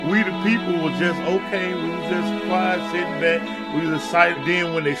we the people was just okay. We was just quiet, sitting back. We was excited.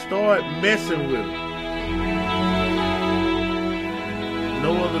 Then when they started messing with it,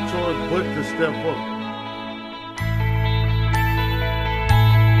 no other choice but to step up.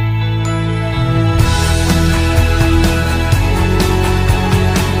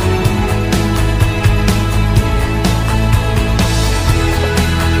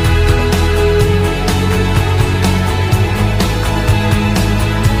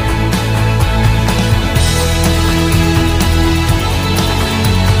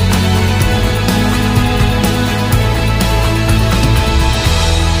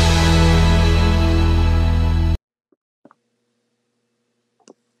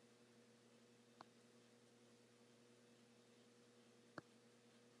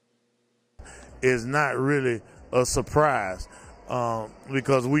 Is not really a surprise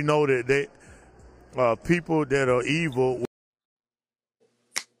because we know that people that are evil.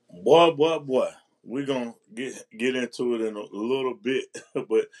 Boy, we're gonna get into it in a little bit,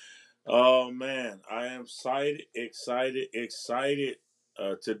 but oh man, I am excited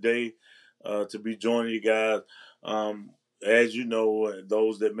today to be joining you guys. As you know,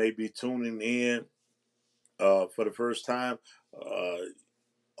 those that may be tuning in for the first time.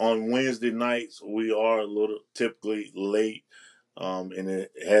 On Wednesday nights, we are a little typically late, and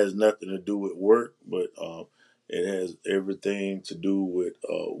it has nothing to do with work, but it has everything to do with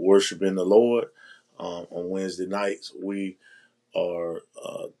worshiping the Lord. On Wednesday nights, we are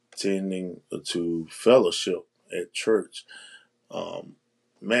tending to fellowship at church. Um,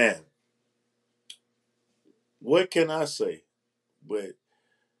 Man, what can I say? But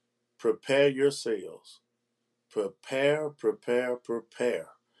prepare yourselves. Prepare.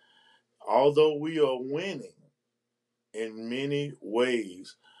 Although we are winning in many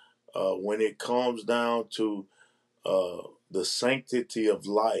ways, when it comes down to the sanctity of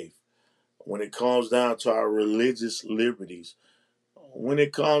life, when it comes down to our religious liberties, when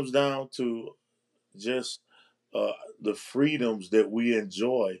it comes down to just uh, the freedoms that we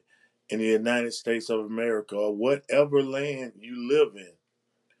enjoy in the United States of America or whatever land you live in,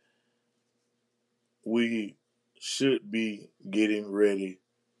 we should be getting ready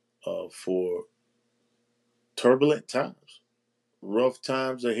for turbulent times, rough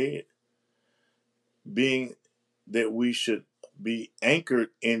times ahead, being that we should be anchored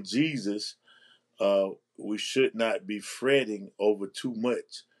in Jesus. We should not be fretting over too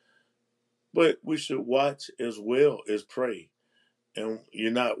much, but we should watch as well as pray. And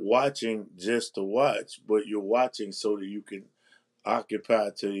you're not watching just to watch, but you're watching so that you can occupy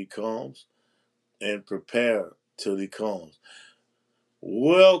till he comes and prepare till he comes.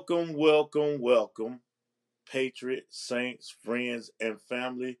 Welcome, patriots, saints, friends, and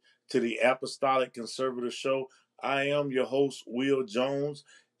family to the Apostolic Conservative Show. I am your host, Will Jones,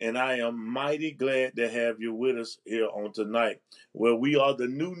 and I am mighty glad to have you with us here on tonight, where we are the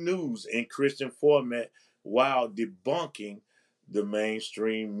new news in Christian format while debunking the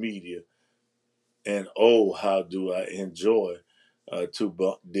mainstream media. And oh, how do I enjoy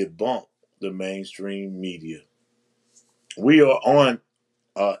to debunk the mainstream media. We are on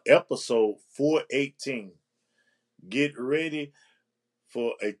episode 418. Get ready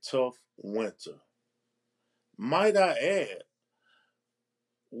for a tough winter. Might I add,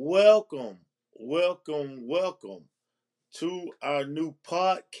 welcome to our new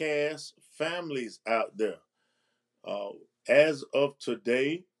podcast families out there. Uh, as of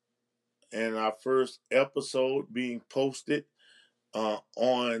today, and our first episode being posted on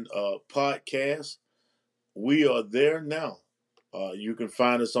podcast, we are there now. You can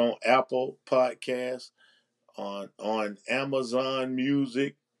find us on Apple Podcasts, on Amazon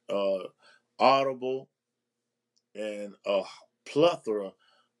Music, Audible, and a plethora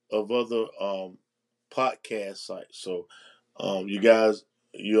of other podcast sites. So, you guys,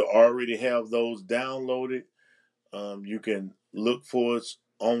 you already have those downloaded. You can look for us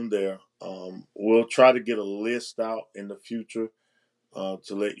on there. We'll try to get a list out in the future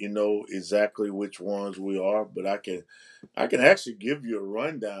to let you know exactly which ones we are. But I can actually give you a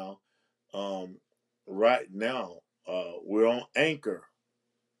rundown right now. We're on Anchor.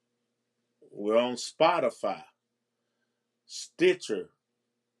 We're on Spotify, Stitcher.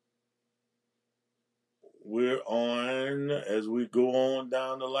 We're on, as we go on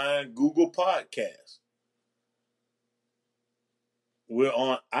down the line, Google Podcasts. We're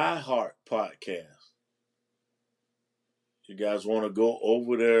on iHeart Podcast. You guys want to go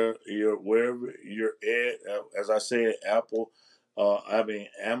over there, wherever you're at. As I said, Apple,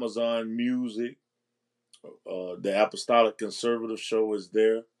 Amazon Music. The Apostolic Conservative Show is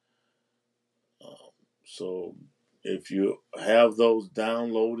there. So If you have those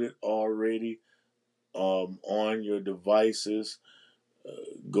downloaded already on your devices,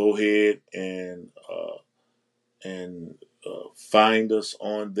 go ahead and find us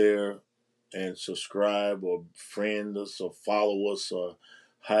on there and subscribe or friend us or follow us or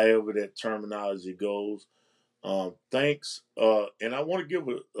however that terminology goes. Thanks. And I want to give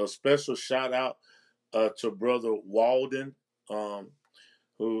a special shout out to Brother Walden, um,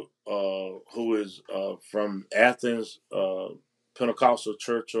 who is from Athens Pentecostal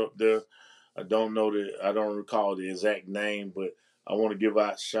Church up there. I don't recall the exact name, but I want to give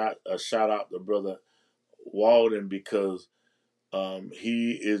a shout out to Brother Walden because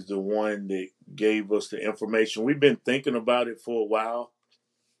he is the one that gave us the information. We've been thinking about it for a while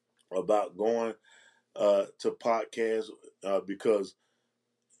about going to podcasts because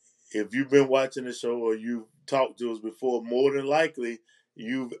if you've been watching the show or you've talked to us before, more than likely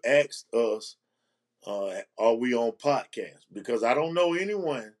you've asked us, "Are we on podcast?" Because I don't know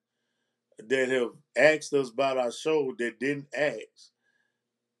anyone that have asked us about our show that didn't ask,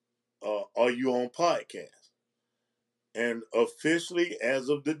 "Are you on podcast?" And officially, as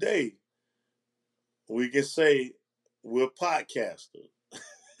of today, we can say we're podcasters.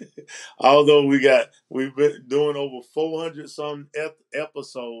 Although we've been doing over 400 some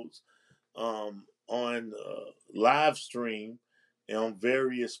episodes on live stream and on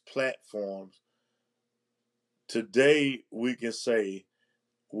various platforms. Today we can say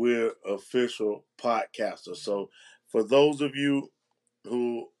we're official podcasters. So for those of you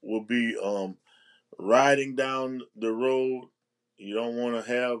who will be riding down the road, you don't want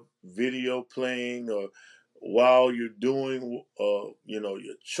to have video playing or while you're doing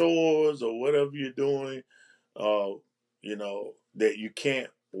your chores or whatever you're doing, uh that you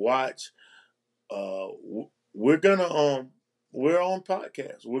can't watch. We're gonna we're on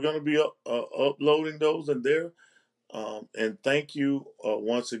podcast. We're gonna be uploading those and there. And thank you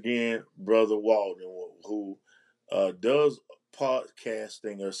once again, Brother Walden, who does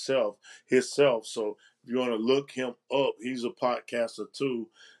podcasting himself. So if you want to look him up, he's a podcaster too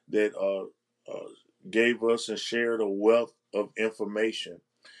that gave us and shared a wealth of information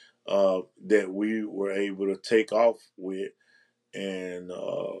that we were able to take off with and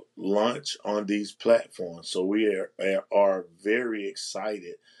launch on these platforms. So we are very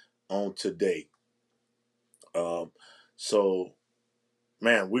excited on today. Um, so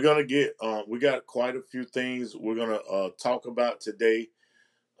man, we're gonna get we got quite a few things we're gonna talk about today.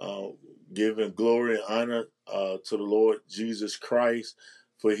 Uh, Giving glory and honor to the Lord Jesus Christ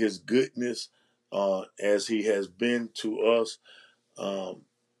for His goodness as He has been to us. Um,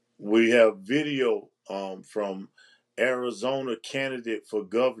 we have video from Arizona candidate for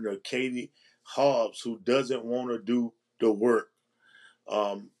governor Katie Hobbs, who doesn't want to do the work.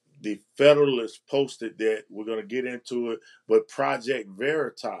 Um, the Federalist posted that. We're going to get into it, but Project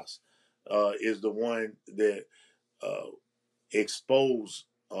Veritas is the one that uh, exposed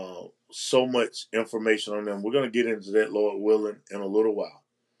so much information on them. We're going to get into that, Lord willing, in a little while.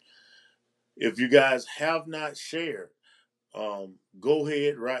 If you guys have not shared, go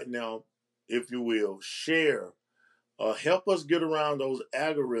ahead right now, if you will, share. Help us get around those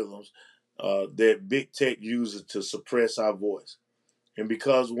algorithms that big tech uses to suppress our voice. And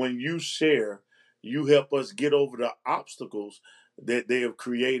because when you share, you help us get over the obstacles that they have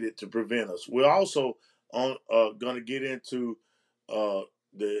created to prevent us. We're also going to get into uh,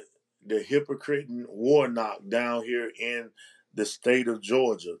 the hypocrite and Warnock down here in the state of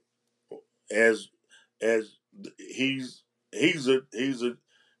Georgia, as he's he's a he's a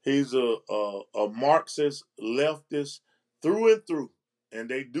he's a Marxist leftist through and through, and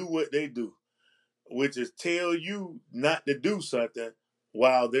they do what they do, which is tell you not to do something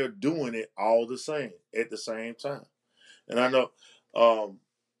while they're doing it all the same at the same time. And I know um,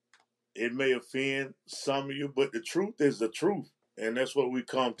 it may offend some of you, but the truth is the truth, and that's what we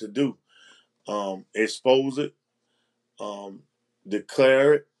come to do: expose it, um,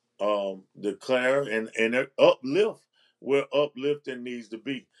 declare it, declare and uplift where uplifting needs to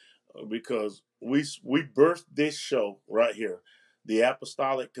be, because we birthed this show right here, the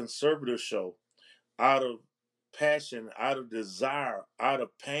Apostolic Conservative Show, out of passion, out of desire, out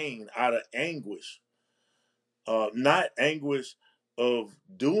of pain, out of anguish. Not anguish of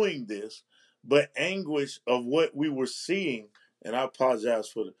doing this, but anguish of what we were seeing. And I apologize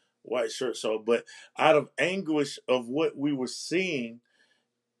for the white shirt, so, but out of anguish of what we were seeing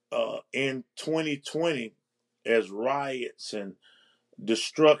in 2020 as riots and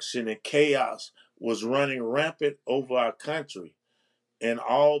destruction and chaos was running rampant over our country, and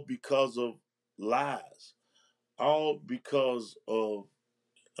all because of lies, all because of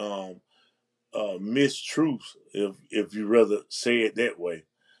um, mistruths, if you rather say it that way,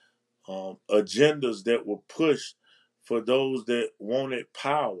 agendas that were pushed for those that wanted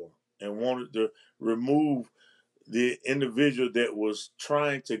power and wanted to remove the individual that was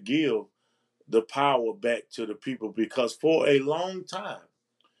trying to give the power back to the people. Because for a long time,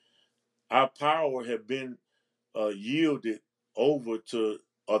 our power had been yielded over to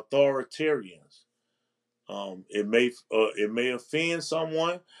authoritarians. It may offend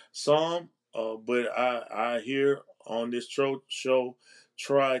some, but I here on this show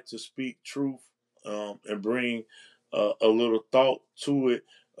try to speak truth, and bring a little thought to it.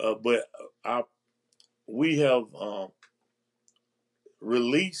 But I we have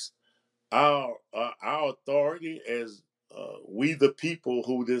released our authority as we the people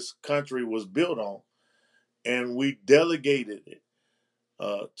who this country was built on, and we delegated it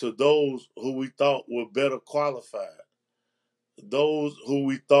to those who we thought were better qualified, those who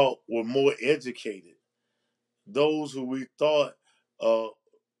we thought were more educated, those who we thought uh,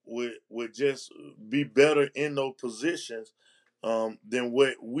 would just be better in those positions than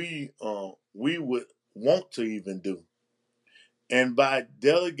what we would want to even do. And by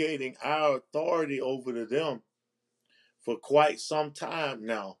delegating our authority over to them for quite some time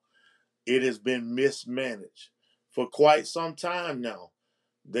now, it has been mismanaged. For quite some time now,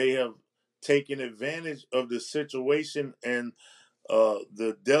 they have taken advantage of the situation and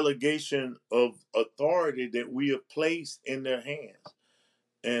the delegation of authority that we have placed in their hands,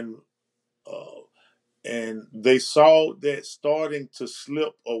 and uh, and they saw that starting to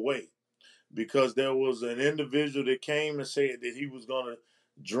slip away, because there was an individual that came and said that he was going to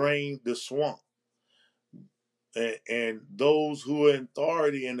drain the swamp, and those who are in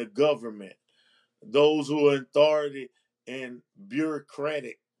authority in the government, those who are in authority in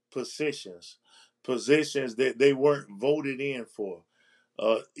bureaucratic positions, positions that they weren't voted in for,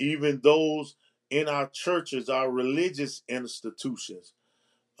 even those in our churches, our religious institutions,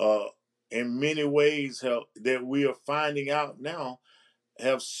 uh, in many ways have, that we are finding out now,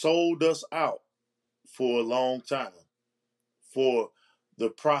 have sold us out for a long time for the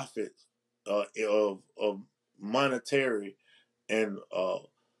profit of monetary and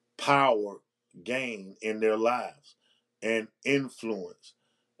power gain in their lives and influence.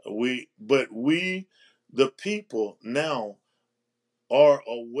 But we, the people, now are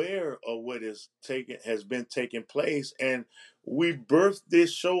aware of what has been taking place, and we birthed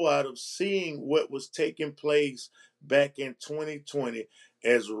this show out of seeing what was taking place back in 2020,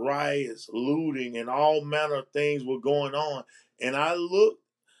 as riots, looting, and all manner of things were going on. And I looked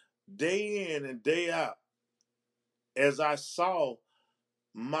day in and day out as I saw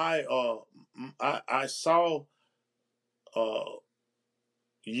my I saw uh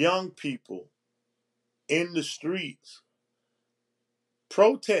young people in the streets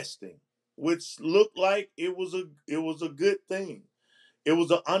protesting, which looked like it was a good thing. It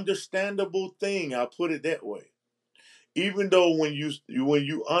was an understandable thing. I'll put it that way. Even though when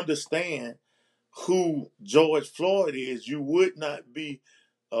you understand who George Floyd is, you would not be,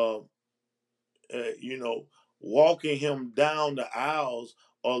 uh, you know, walking him down the aisles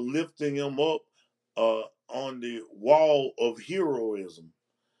or lifting him up on the wall of heroism.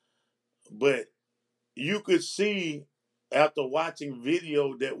 But you could see, after watching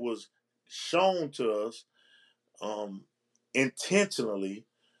video that was shown to us um, intentionally,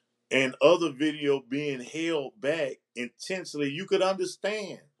 and other video being held back intentionally, you could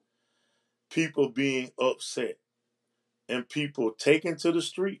understand people being upset and people taking to the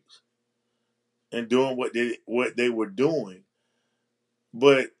streets and doing what they were doing.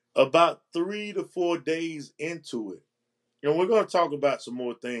 But about 3 to 4 days into it, and we're going to talk about some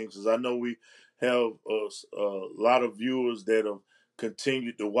more things, because I know we have a lot of viewers that have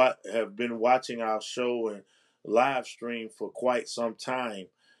continued to have been watching our show and live stream for quite some time.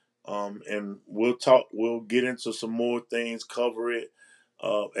 And we'll get into some more things, cover it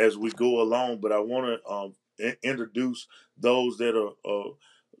as we go along. But I want to introduce those that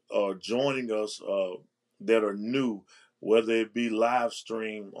are joining us, that are new, whether it be live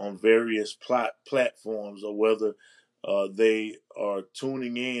stream on various platforms, or whether they are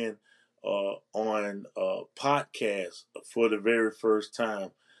tuning in on podcasts for the very first time.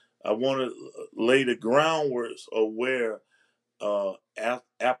 I want to lay the groundwork of where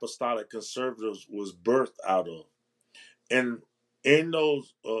apostolic conservatives was birthed out of. And in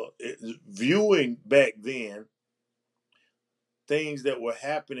those viewing back then, things that were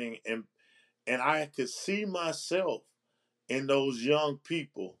happening, and I could see myself in those young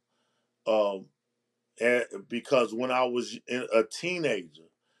people, um, because when I was a teenager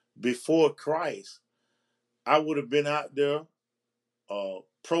before Christ, I would have been out there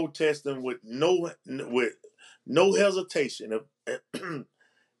protesting with no hesitation.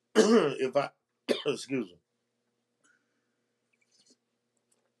 If I excuse me,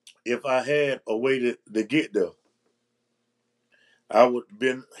 if I had a way to get there, I would have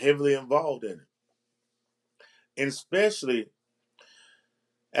been heavily involved in it. And especially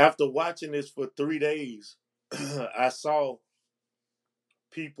after watching this for 3 days, I saw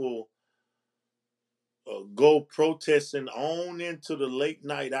people go protesting on into the late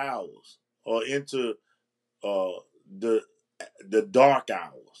night hours or into uh, the the dark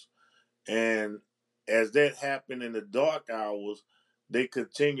hours. And as that happened in the dark hours, they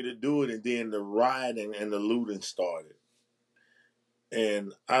continued to do it, and then the rioting and the looting started.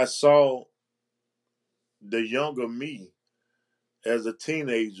 And I saw the younger me as a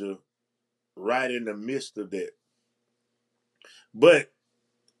teenager right in the midst of that. But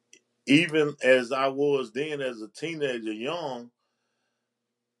even as I was then as a teenager, young,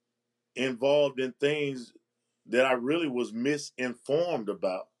 involved in things that I really was misinformed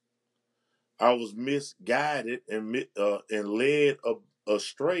about, I was misguided and led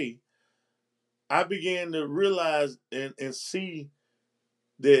astray. I began to realize and see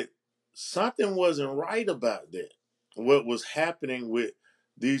that something wasn't right about that. What was happening with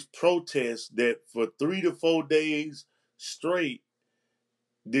these protests that for 3 to 4 days straight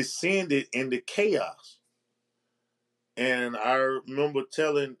descended into chaos. And I remember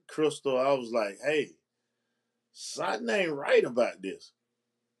telling Crystal, I was like, hey, something ain't right about this.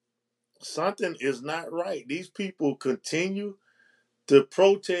 Something is not right. These people continue to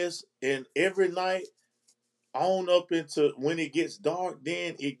protest, and every night on up into when it gets dark,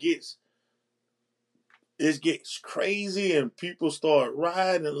 then it gets crazy, and people start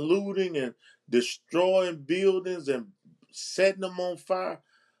rioting and looting and destroying buildings and setting them on fire.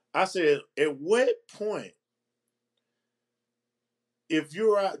 I said, at what point, if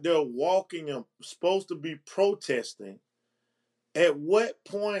you're out there walking and supposed to be protesting, at what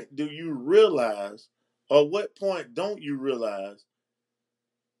point do you realize, or what point don't you realize,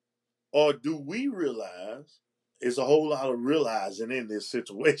 or do we realize? It's a whole lot of realizing in this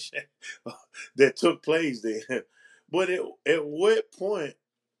situation that took place there. But at what point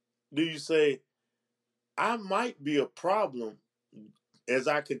do you say, I might be a problem as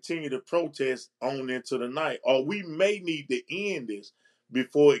I continue to protest on into the night, or we may need to end this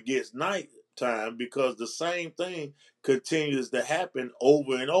before it gets night time because the same thing continues to happen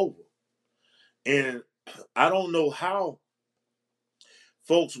over and over. And I don't know how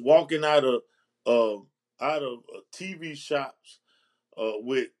folks walking out of TV shops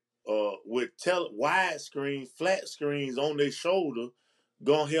with widescreen flat screens on their shoulder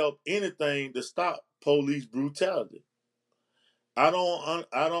gonna help anything to stop police brutality. As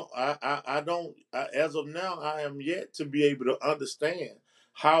of now, I am yet to be able to understand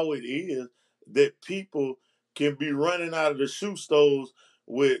how it is that people can be running out of the shoe stores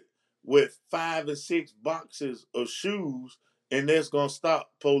with with 5 and 6 boxes of shoes, and that's gonna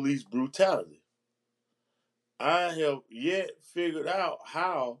stop police brutality. I have yet figured out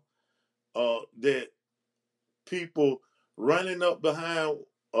how that people running up behind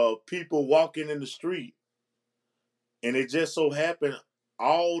people walking in the street, and it just so happened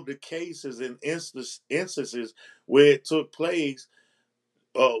all the cases and instances where it took place,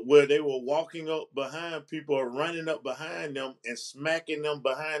 where they were walking up behind people or running up behind them and smacking them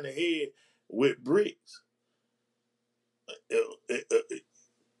behind the head with bricks.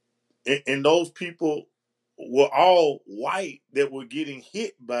 And those people were all white that were getting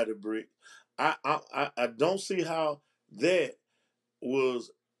hit by the brick. I don't see how that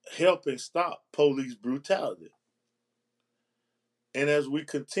was helping stop police brutality. And as we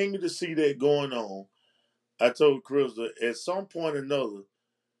continue to see that going on, I told Chris that at some point or another,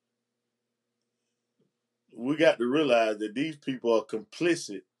 we got to realize that these people are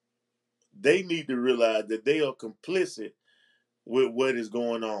complicit. They need to realize that they are complicit with what is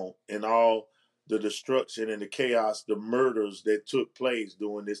going on and all the destruction and the chaos, the murders that took place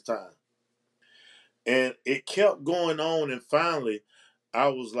during this time. And it kept going on, and finally, I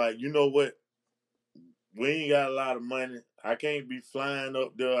was like, you know what? We ain't got a lot of money. I can't be flying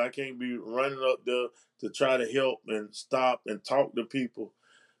up there. I can't be running up there to try to help and stop and talk to people.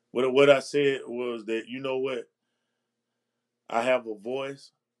 What I said was that, you know what? I have a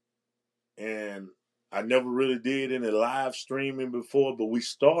voice, and I never really did any live streaming before, but we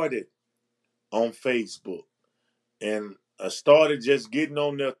started on Facebook. And I started just getting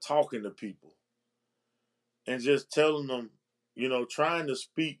on there talking to people and just telling them, trying to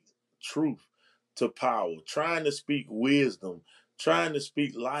speak truth to power, trying to speak wisdom, trying to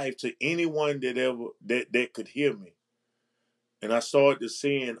speak life to anyone that could hear me. and I started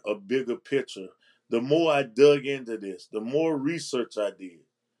seeing a bigger picture. The more I dug into this, the more research I did.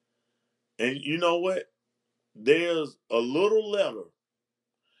 And you know what? There's a little letter,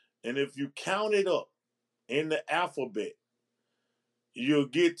 and if you count it up in the alphabet, you'll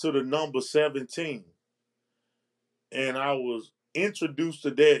get to the number 17. And I was introduced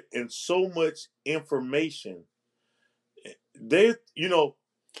to that and so much information. They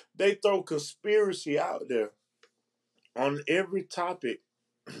throw conspiracy out there on every topic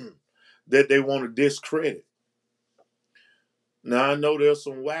that they want to discredit. Now I know there's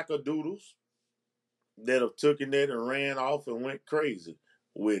some wackadoodles that have taken that and ran off and went crazy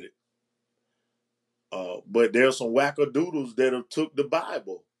with it. But there's some wackadoodles that have took the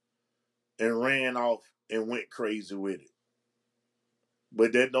Bible and ran off and went crazy with it.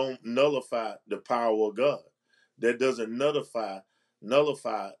 But that don't nullify the power of God. That doesn't nullify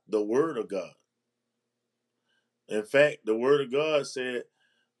the word of God. In fact, the word of God said,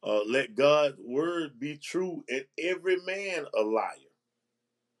 let God's word be true and every man a liar.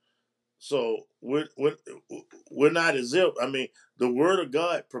 So we're not exempt. I mean, the word of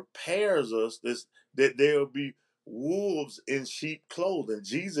God prepares us that there will be wolves in sheep clothing.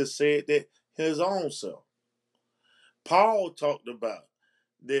 Jesus said that his own self. Paul talked about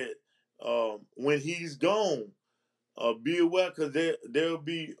that when he's gone, be aware because there'll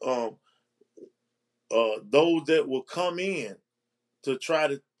be those that will come in to try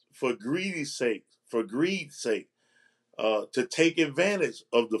to for greed's sake, to take advantage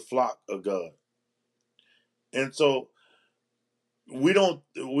of the flock of God. And so we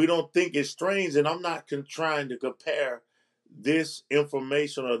don't think it's strange, and I'm not trying to compare this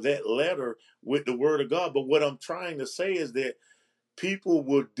information or that letter with the word of God. But what I'm trying to say is that people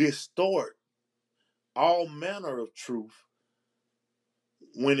will distort all manner of truth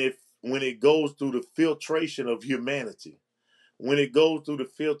when it goes through the filtration of humanity, when it goes through the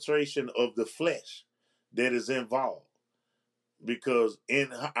filtration of the flesh that is involved. Because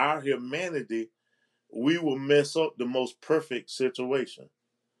in our humanity, we will mess up the most perfect situation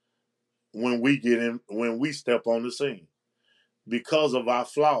when we step on the scene because of our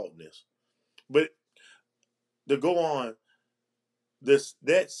flawedness. But to go on,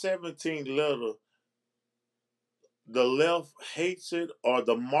 that 17 letter, the left hates it, or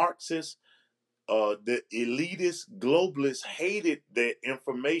the Marxists, the elitist globalists hated that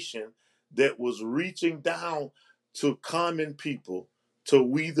information that was reaching down to common people, to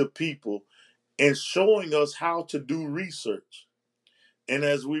we the people, and showing us how to do research. And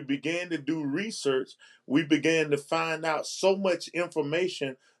as we began to do research, we began to find out so much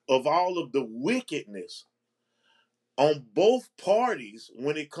information of all of the wickedness on both parties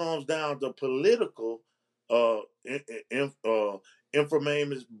when it comes down to political uh,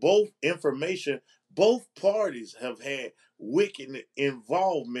 information. Both parties have had wicked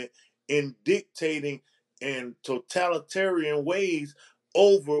involvement in dictating in totalitarian ways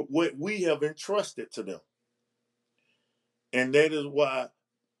over what we have entrusted to them. And that is why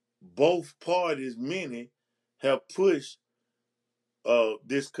both parties, many, have pushed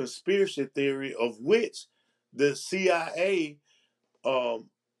this conspiracy theory, of which the CIA um,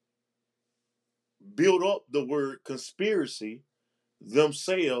 built up the word conspiracy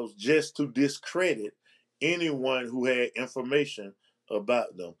themselves just to discredit anyone who had information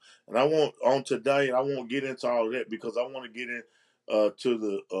about them. And I won't on today. I won't get into all of that because I want to get in to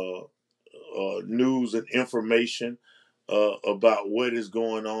the news and information about what is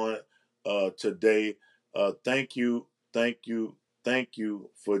going on today. Thank you, thank you, thank you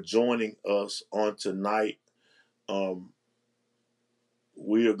for joining us on tonight. Um,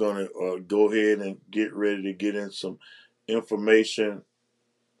 we are going to go ahead and get ready to get in some information.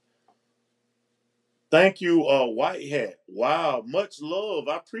 Thank you, White Hat. Wow, much love.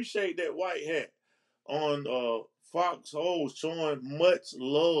 I appreciate that, White Hat, on Foxhole, showing much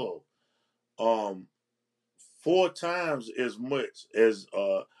love. Um, 4 times as much as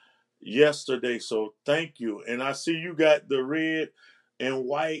yesterday. So thank you. And I see you got the red and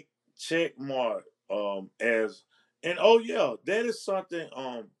white check mark as, and oh yeah, that is something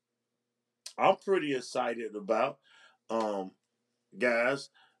I'm pretty excited about, um guys,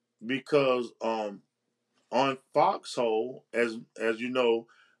 because on Foxhole, as you know,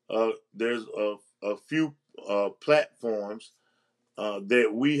 there's a few platforms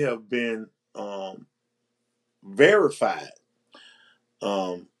that we have been verified.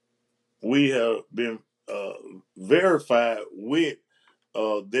 Um, we have been uh, verified with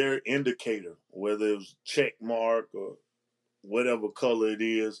their indicator, whether it's check mark or whatever color it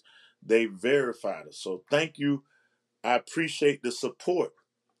is, they verified us. So thank you. I appreciate the support.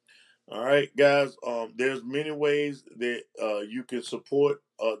 All right, guys. There's many ways that you can support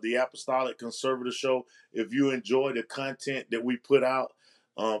the Apostolic Conservative Show. If you enjoy the content that we put out,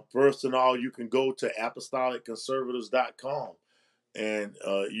 first and all, you can go to apostolicconservatives.com and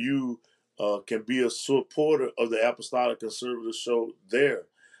you can be a supporter of the Apostolic Conservative Show there.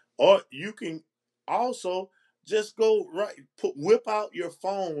 Or you can also just go whip out your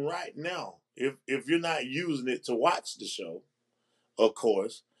phone right now if you're not using it to watch the show, of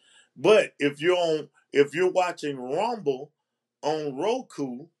course. But if you're watching Rumble on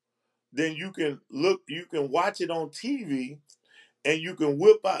Roku, then you can watch it on TV, and you can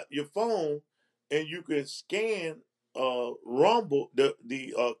whip out your phone and you can scan Rumble the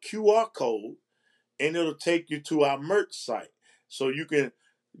QR code, and it'll take you to our merch site. So you can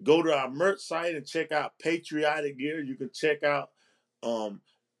go to our merch site and check out patriotic gear. You can check out um,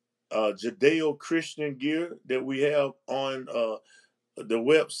 Judeo Christian gear that we have on the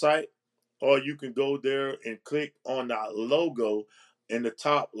website, or you can go there and click on our logo in the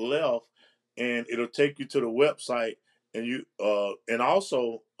top left, and it'll take you to the website. And and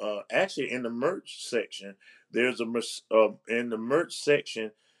also actually in the merch section, there's in the merch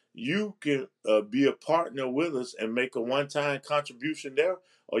section, you can be a partner with us and make a one-time contribution there,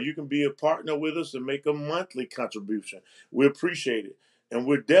 or you can be a partner with us and make a monthly contribution. We appreciate it, and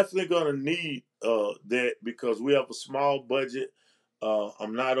we're definitely going to need that because we have a small budget.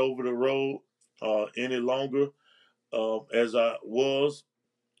 I'm not over the road any longer as I was,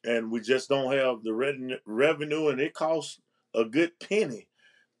 and we just don't have the revenue, and it costs a good penny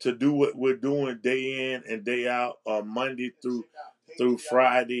to do what we're doing day in and day out, Monday through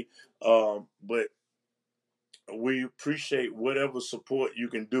Friday. But we appreciate whatever support you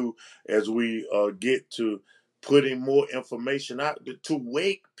can do as we get to putting more information out to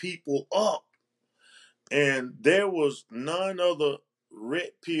wake people up. And there was none other red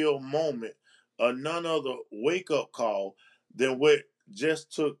pill moment or none other wake up call than what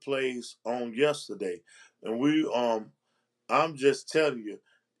just took place on yesterday. And I'm just telling you,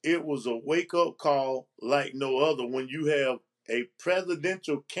 it was a wake up call like no other when you have a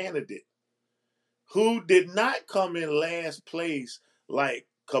presidential candidate who did not come in last place like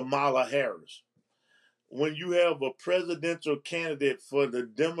Kamala Harris. When you have a presidential candidate for the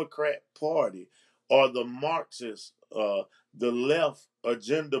Democrat Party or the Marxist, the left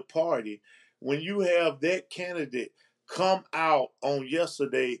agenda party, when you have that candidate come out on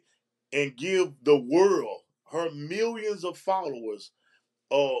yesterday and give the world, her millions of followers,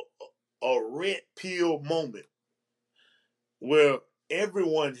 a, a red pill moment where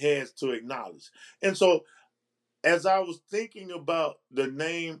everyone has to acknowledge. And so, as I was thinking about the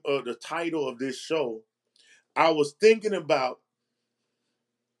name of the title of this show, I was thinking about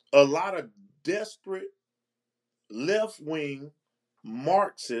a lot of desperate left wing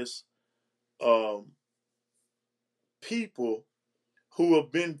Marxist um, people who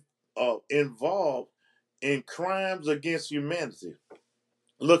have been involved in crimes against humanity.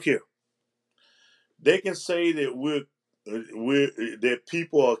 Look here, they can say that we're that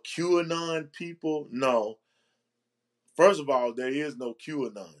people are QAnon people. No, first of all, there is no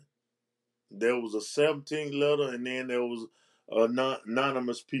QAnon. There was a 17 letter, and then there was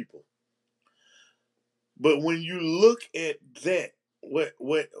anonymous people. But when you look at that,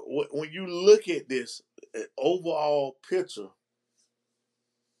 when you look at this overall picture,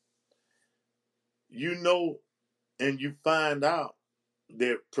 you know, and you find out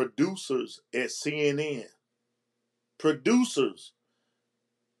that producers at CNN, producers,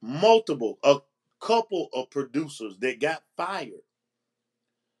 a couple of producers that got fired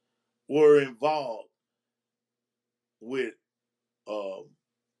were involved with um,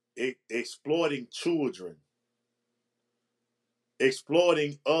 exploiting children,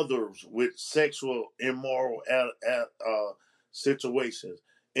 exploiting others with sexual immoral situations.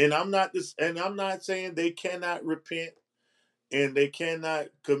 And I'm not saying they cannot repent and they cannot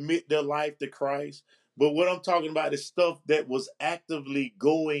commit their life to Christ. But what I'm talking about is stuff that was actively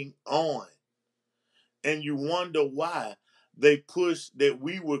going on. And you wonder why they pushed that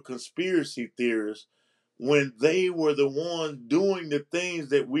we were conspiracy theorists when they were the ones doing the things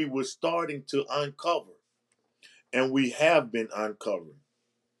that we were starting to uncover. And we have been uncovering.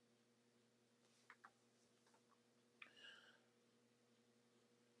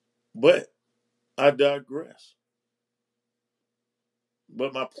 But I digress.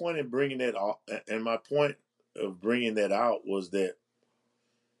 But my point in bringing that out, and my point of bringing that out was that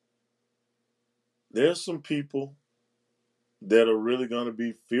there's some people that are really going to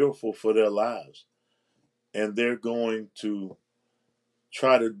be fearful for their lives, and they're going to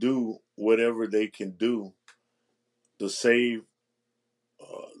try to do whatever they can do to save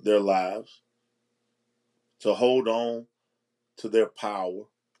their lives, to hold on to their power,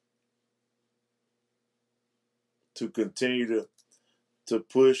 to continue to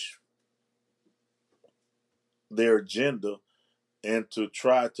push their agenda, and to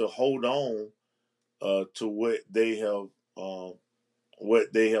try to hold on to what they have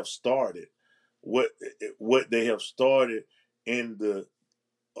started, what they have started in the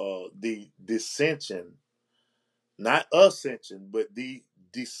dissension, not ascension, but the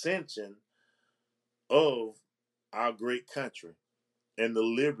dissension of our great country and the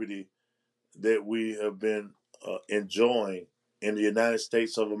liberty that we have been enjoying in the United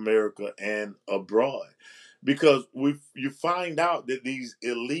States of America and abroad. Because you find out that these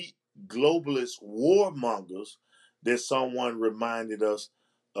elite globalist warmongers that someone reminded us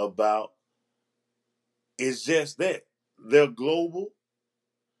about is just that. They're global.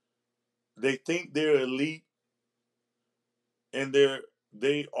 They think they're elite, and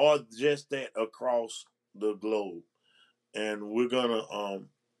they are just that across the globe. And we're gonna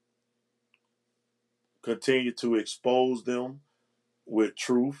continue to expose them with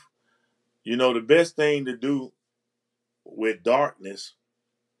truth. You know, the best thing to do with darkness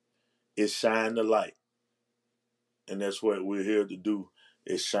is shine the light. And that's what we're here to do,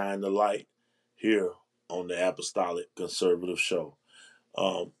 is shine the light here on the Apostolic Conservative Show.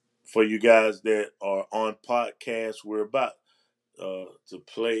 For you guys that are on podcast, we're about to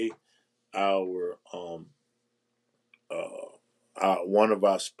play our one of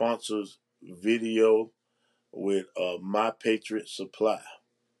our sponsors video with My Patriot Supply.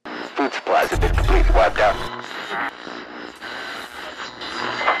 Food supplies have been completely wiped out.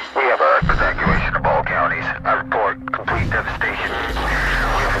 We have a evacuation of all counties. I report complete devastation. We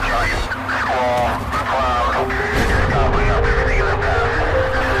have a giant squall, cloud, gobbling up the other path.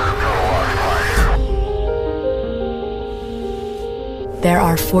 This is a total loss of life. There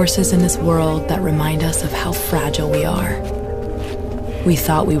are forces in this world that remind us of how fragile we are. We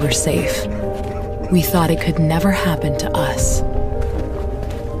thought we were safe. We thought it could never happen to us.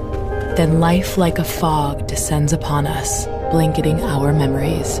 Then life like a fog descends upon us, blanketing our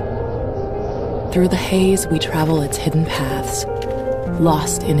memories. Through the haze, we travel its hidden paths,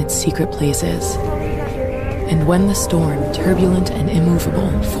 lost in its secret places. And when the storm, turbulent and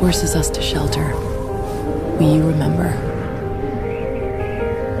immovable, forces us to shelter, we remember.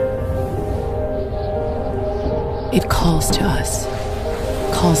 It calls to us,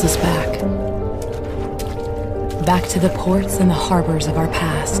 calls us back. Back to the ports and the harbors of our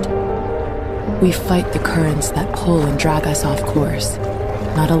past. We fight the currents that pull and drag us off course,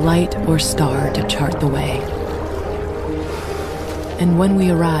 not a light or star to chart the way. And when we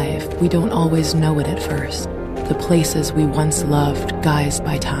arrive, we don't always know it at first, the places we once loved guised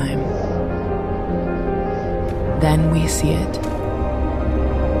by time. Then we see it,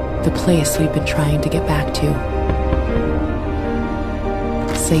 the place we've been trying to get back to.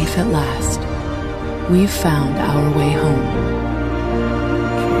 Safe at last, we've found our way home.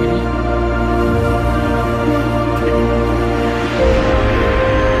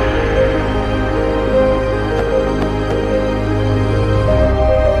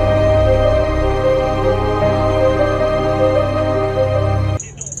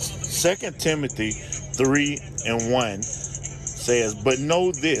 Second Timothy 3:1 says, "But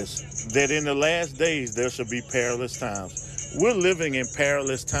know this, that in the last days there shall be perilous times." We're living in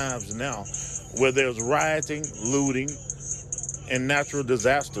perilous times now, where there's rioting, looting, and natural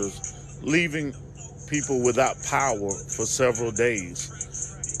disasters, leaving people without power for several days.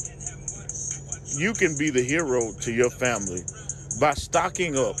 You can be the hero to your family by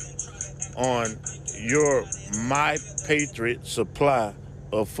stocking up on your My Patriot supply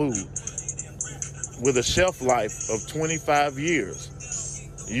of food. With a shelf life of 25 years,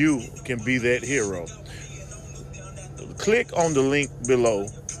 you can be that hero. Click on the link below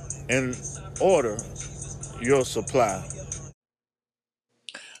and order your supply.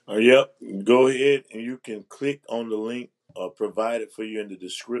 Yep, go ahead and you can click on the link provided for you in the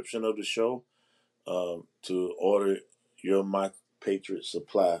description of the show to order your My Patriot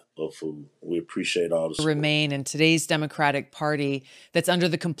supply of food. We appreciate all the support. Remain in today's Democratic Party that's under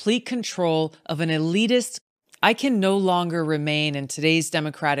the complete control of an elitist. I can no longer remain in today's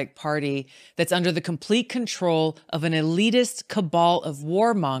Democratic Party that's under the complete control of an elitist cabal of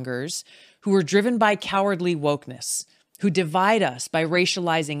warmongers who are driven by cowardly wokeness, who divide us by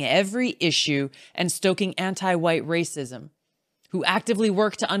racializing every issue and stoking anti-white racism, who actively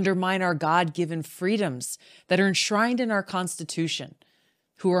work to undermine our God-given freedoms that are enshrined in our Constitution,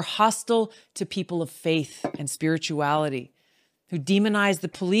 who are hostile to people of faith and spirituality, who demonize the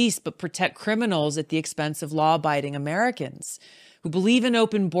police but protect criminals at the expense of law-abiding Americans, who believe in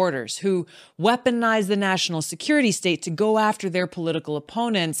open borders, who weaponize the national security state to go after their political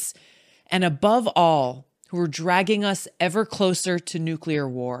opponents, and above all, who are dragging us ever closer to nuclear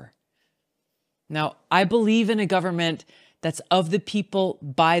war. Now, I believe in a government that's of the people,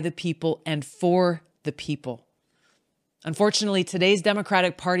 by the people, and for the people. Unfortunately, today's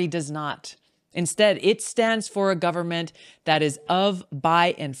Democratic Party does not. Instead, it stands for a government that is of,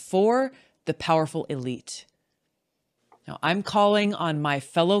 by, and for the powerful elite. Now, I'm calling on my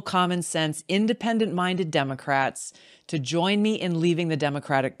fellow common sense, independent-minded Democrats to join me in leaving the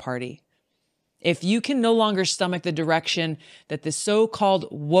Democratic Party. If you can no longer stomach the direction that the so-called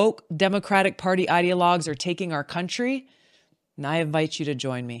woke Democratic Party ideologues are taking our country, then I invite you to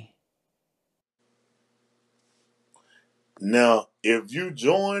join me. Now, if you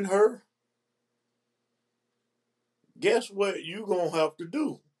join her, guess what you're going to have to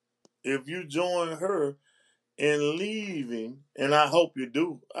do? If you join her in leaving, and I hope you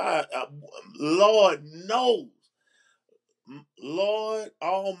do, Lord knows, Lord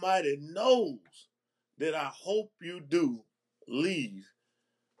Almighty knows that I hope you do leave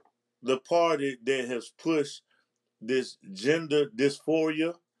the party that has pushed this gender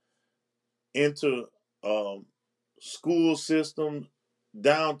dysphoria into school system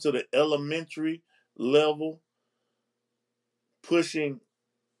down to the elementary level, pushing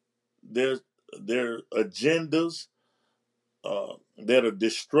their agendas that are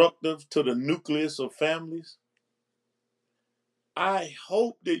destructive to the nucleus of families. I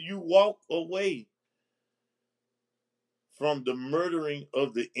hope that you walk away from the murdering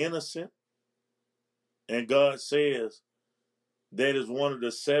of the innocent. And God says that is one of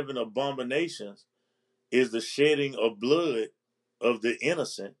the 7 abominations, is the shedding of blood of the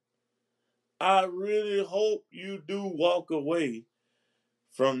innocent. I really hope you do walk away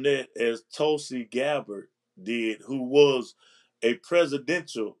from that, as Tulsi Gabbard did, who was a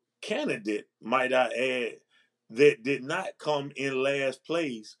presidential candidate, might I add, that did not come in last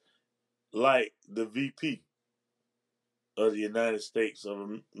place like the VP of the United States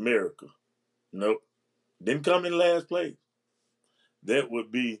of America. Nope. Didn't come in last place. That would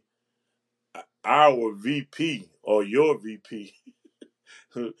be our VP or your VP,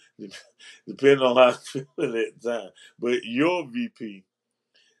 depending on how I feel at that time. But your VP,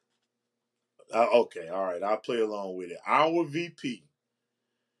 okay, all right, I'll play along with it. Our VP,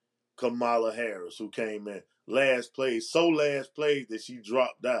 Kamala Harris, who came in last place, so last place that she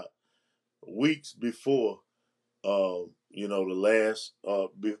dropped out weeks before, the last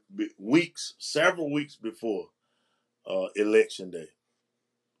weeks, several weeks before election day.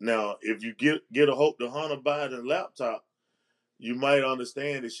 Now, if you get a hold of Hunter Biden laptop, you might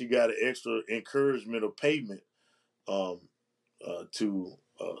understand that she got an extra encouragement or payment to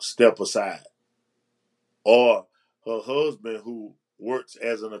step aside. Or her husband, who works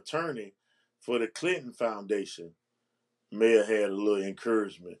as an attorney for the Clinton Foundation, may have had a little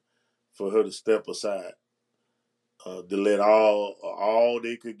encouragement for her to step aside, to let all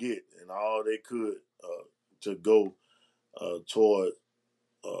they could get and all they could to go toward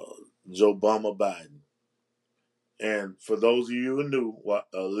Joe Biden. And for those of you who knew,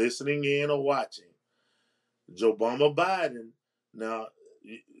 listening in or watching, Joe Biden, now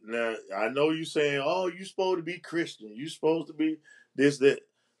I know you saying, oh, you supposed to be Christian. You supposed to be this, that.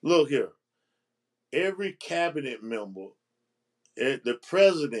 Look here. Every cabinet member, the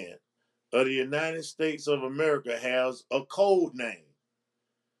president of the United States of America has a code name.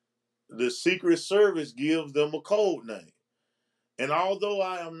 The Secret Service gives them a code name. And although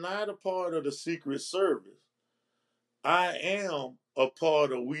I am not a part of the Secret Service, I am a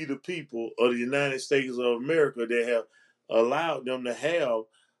part of we the people of the United States of America that have allowed them to have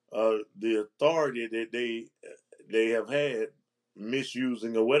the authority that they have had,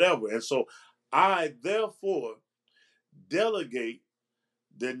 misusing or whatever. And so I therefore delegate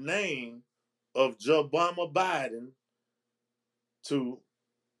the name of Joe Biden to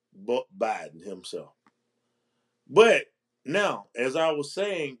Biden himself. But now, as I was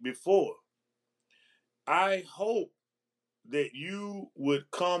saying before, I hope that you would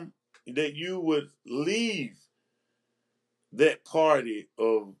leave that party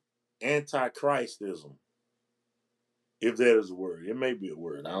of antichristism, if that is a word. It may be a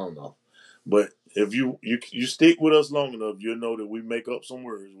word, I don't know. But if you stick with us long enough, you'll know that we make up some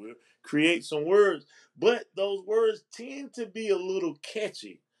words. We'll create some words, but those words tend to be a little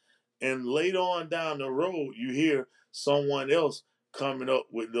catchy. And later on down the road, you hear someone else coming up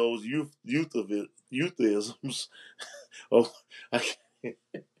with those euphemisms. Oh,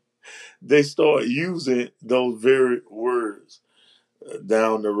 they start using those very words.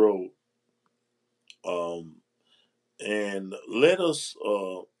 down the road. Um, and let us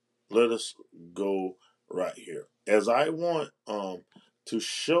go right here, as I want to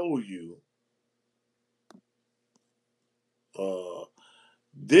show you. Uh,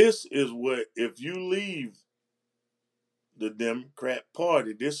 this is what, if you leave the Democrat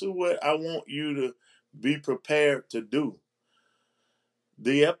Party, this is what I want you to be prepared to do.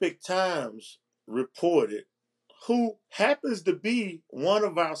 The Epic Times reported, who happens to be one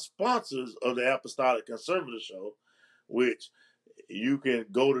of our sponsors of the Apostolic Conservative Show, which you can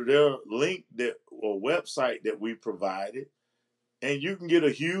go to their link that or website that we provided, and you can get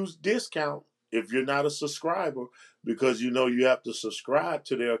a huge discount if you're not a subscriber, because you have to subscribe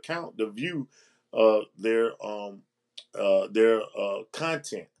to their account to view their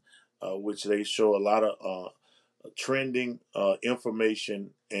content, which they show a lot of trending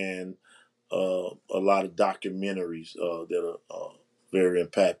information and a lot of documentaries that are very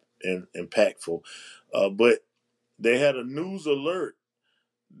impactful. But they had a news alert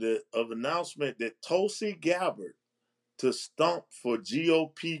of announcement that Tulsi Gabbard to stump for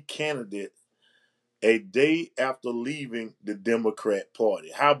GOP candidate a day after leaving the Democrat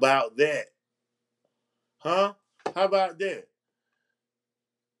Party. How about that? Huh? How about that?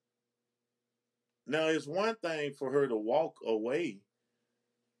 Now, it's one thing for her to walk away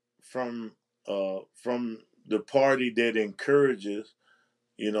from the party that encourages,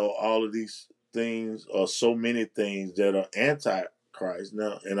 all of these things, or so many things that are anti-Christ.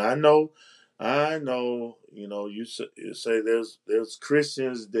 Now, and I know, you say there's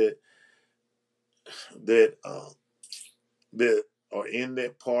Christians that are in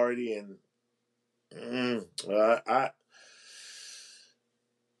that party, and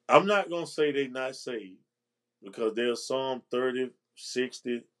I'm not gonna say they're not saved, because there's some 30,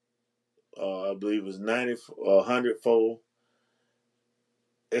 60, I believe it's 90, 100 fold.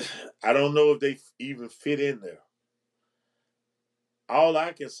 I don't know if they even fit in there. All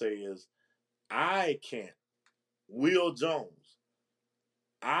I can say is, I can't, Will Jones,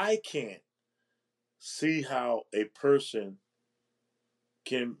 I can't see how a person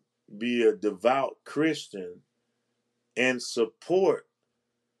can be a devout Christian and support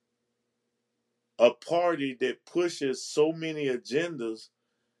a party that pushes so many agendas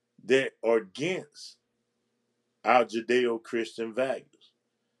that are against our Judeo-Christian values.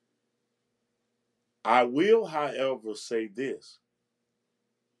 I will, however, say this,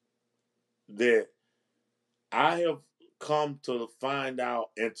 that I have come to find out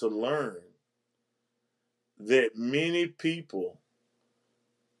and to learn that many people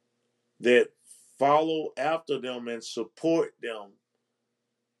that follow after them and support them,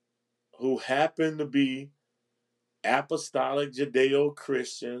 who happen to be apostolic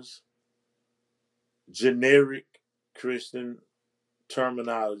Judeo-Christians, generic Christian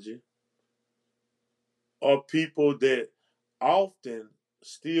terminology, are people that often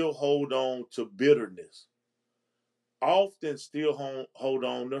still hold on to bitterness, often still hold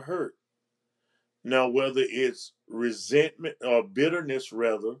on to hurt. Now, whether it's resentment or bitterness,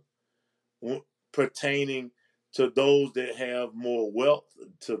 rather, pertaining to those that have more wealth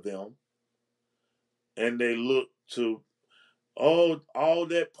to them, and they look to, all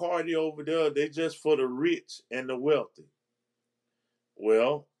that party over there, they just for the rich and the wealthy.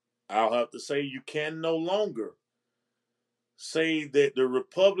 Well, I'll have to say, you can no longer say that the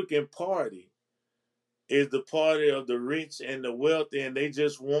Republican Party is the party of the rich and the wealthy, and they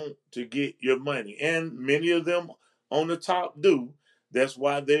just want to get your money. And many of them on the top do. That's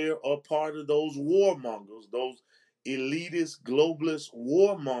why they are part of those warmongers, those elitist, globalist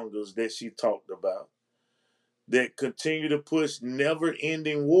warmongers that she talked about, that continue to push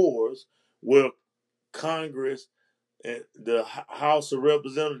never-ending wars, where Congress and the House of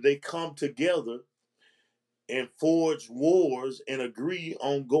Representatives, they come together and forge wars and agree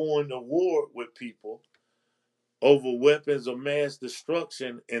on going to war with people over weapons of mass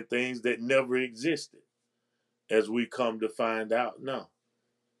destruction and things that never existed, as we come to find out now.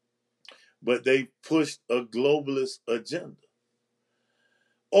 But they pushed a globalist agenda.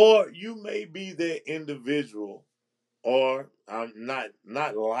 Or you may be that individual, or I'm not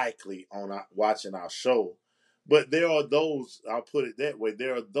likely on watching our show, but there are those, I'll put it that way,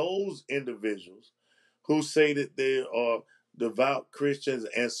 there are those individuals who say that they are devout Christians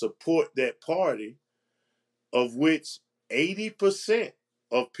and support that party, of which 80%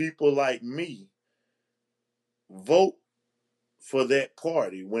 of people like me vote for that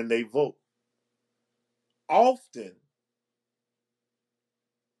party when they vote. Often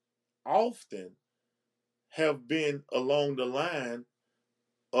have been along the line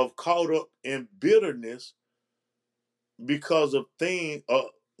of caught up in bitterness because of things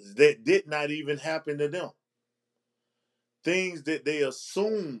that did not even happen to them. Things that they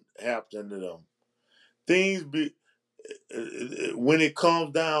assumed happened to them. Things when it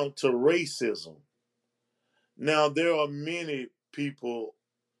comes down to racism. Now there are many people,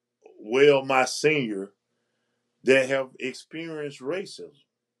 well, my senior, that have experienced racism,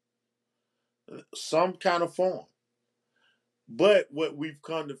 some kind of form. But what we've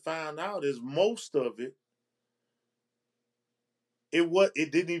come to find out is most of it,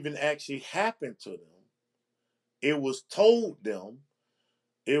 it didn't even actually happen to them. It was told them,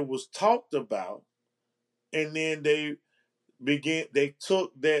 it was talked about, and then they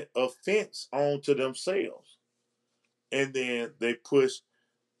took that offense onto themselves. And then they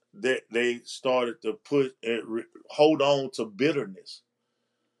started to hold on to bitterness,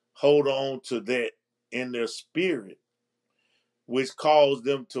 hold on to that in their spirit, which caused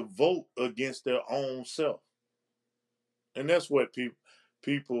them to vote against their own self. And that's what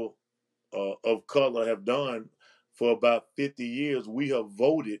people of color have done for about 50 years. We have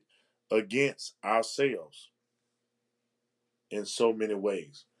voted against ourselves in so many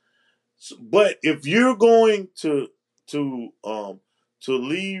ways. But if you're going to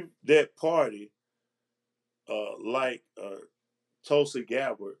leave that party like Tulsi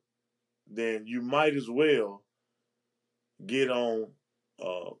Gabbard, then you might as well get on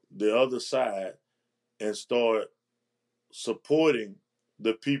the other side and start supporting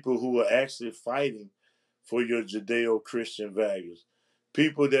the people who are actually fighting for your Judeo-Christian values.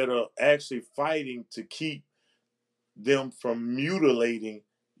 People that are actually fighting to keep them from mutilating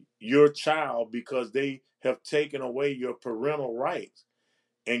your child because they have taken away your parental rights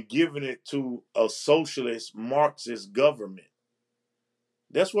and given it to a socialist Marxist government.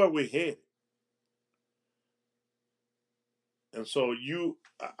 That's where we're headed. And so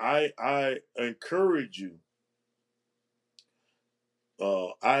I encourage you.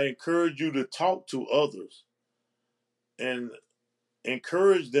 I encourage you to talk to others and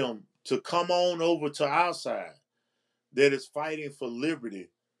encourage them to come on over to our side that is fighting for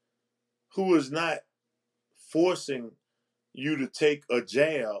liberty, who is not forcing you to take a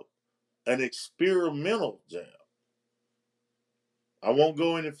jab, an experimental jab. I won't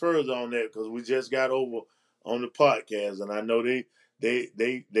go any further on that because we just got over on the podcast, and I know they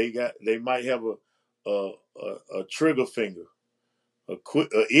might have a trigger finger, a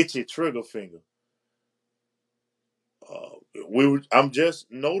itchy trigger finger. I'm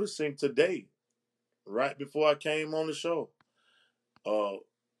just noticing today, right before I came on the show,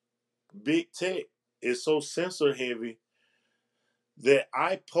 big tech is so censor heavy that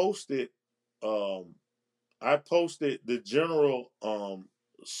um, I posted the general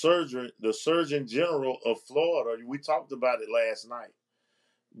the Surgeon General of Florida. We talked about it last night,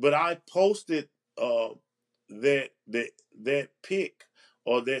 but I posted that pic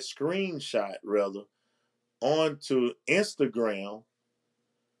or that screenshot rather onto Instagram,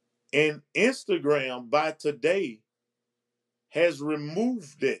 and Instagram by today has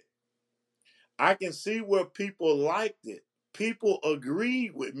removed it. I can see where people liked it. People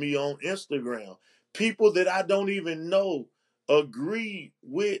agreed with me on Instagram. People that I don't even know agreed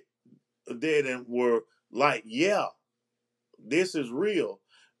with that and were like, "Yeah, this is real."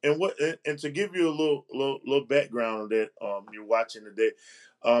 And to give you a little background on that, you're watching today.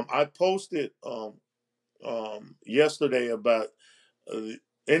 I posted yesterday about, and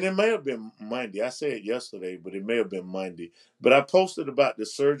it may have been Monday. I said yesterday, but it may have been Monday. But I posted about the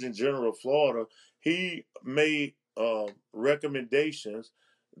Surgeon General of Florida. He made recommendations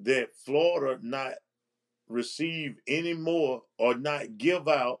that Florida not receive any more or not give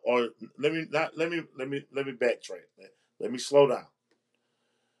out, or let me backtrack. Let me slow down.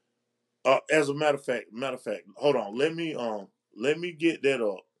 As a matter of fact, hold on. Let me get that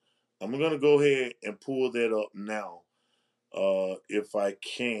up. I'm gonna go ahead and pull that up now, if I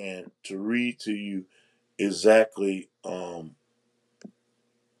can, to read to you exactly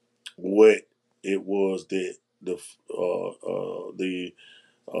what it was that the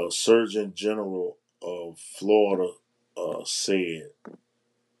Surgeon General of Florida said,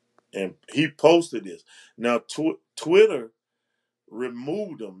 and he posted this. Now, Twitter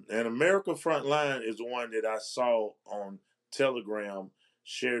removed them, and America Frontline is the one that I saw on Telegram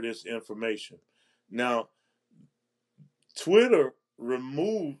share this information. Now, Twitter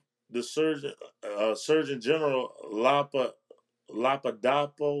removed the Surgeon General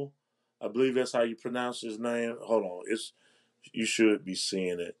Lapadopoulos. I believe that's how you pronounce his name. Hold on, you should be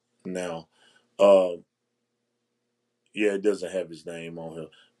seeing it now. Yeah, it doesn't have his name on here,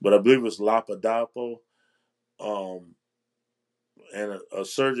 but I believe it's Lapadopoulos. Um, and a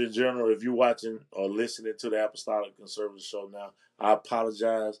Surgeon General. If you're watching or listening to the Apostolic Conservative Show now, I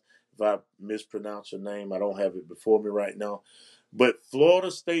apologize if I mispronounce your name. I don't have it before me right now. But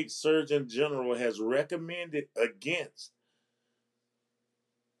Florida State Surgeon General has recommended against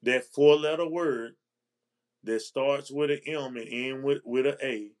that four-letter word that starts with an M and ends with an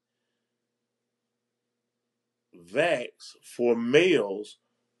A, vax, for males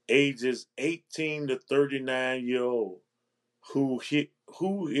ages 18 to 39-year-old. Who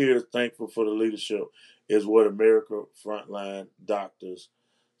here is thankful for the leadership is what America Frontline Doctors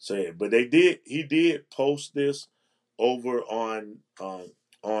said. But he did post this over on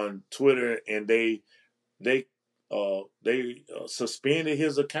Twitter, and they suspended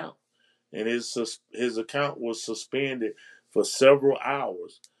his account, and his account was suspended for several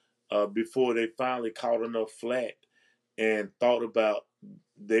hours before they finally caught enough flack and thought about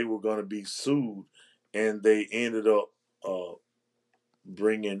they were going to be sued, and they ended up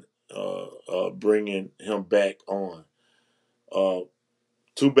bringing him back on.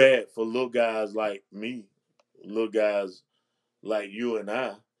 Too bad for little guys like me, little guys like you and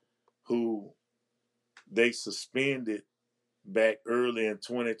I, who they suspended back early in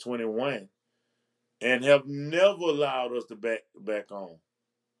 2021 and have never allowed us to back on.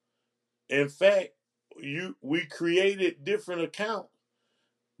 In fact, we created different accounts,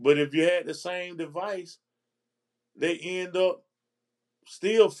 but if you had the same device, they end up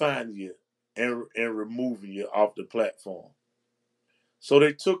still finding you and removing you off the platform. So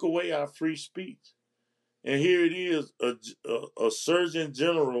they took away our free speech. And here it is, a surgeon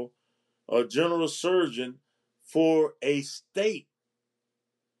general, a general surgeon for a state.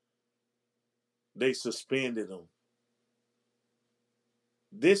 They suspended him.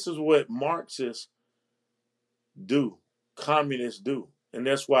 This is what Marxists do, communists do. And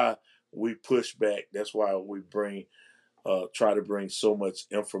that's why we push back. That's why we try to bring so much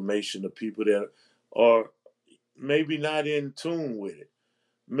information to people that are maybe not in tune with it.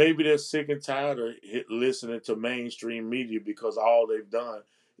 Maybe they're sick and tired of listening to mainstream media because all they've done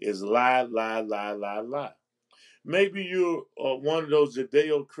is lie, lie, lie, lie, lie. Maybe you're one of those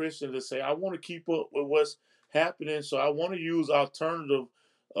Judeo-Christians that say, I want to keep up with what's happening, so I want to use alternative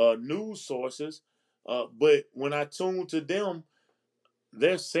news sources. But when I tune to them,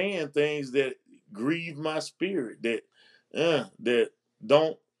 they're saying things that grieve my spirit, that I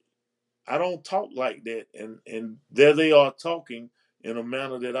don't talk like that, and there they are talking in a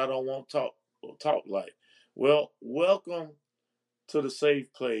manner that I don't want to talk like. Well, welcome to the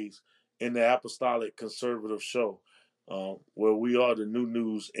safe place in the Apostolic Conservative Show, where we are the new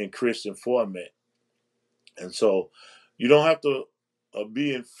news in Christian format. And so you don't have to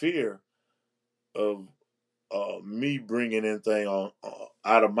be in fear of me bringing anything out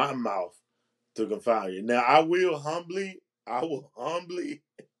of my mouth to confound you. Now, I will humbly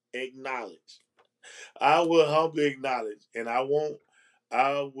acknowledge. And I've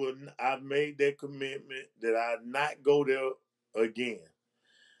made that commitment that I not go there again.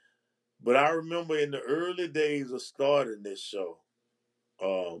 But I remember in the early days of starting this show,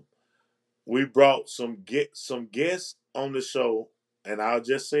 we brought some guests on the show, and I'll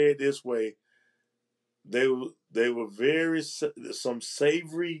just say it this way: they were some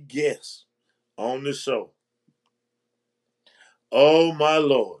savory guests on the show. Oh my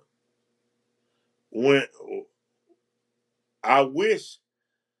Lord! When I wish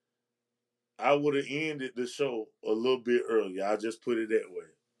I would have ended the show a little bit earlier. I just put it that way,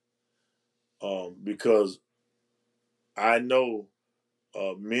 because I know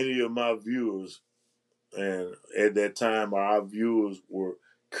many of my viewers, and at that time our viewers were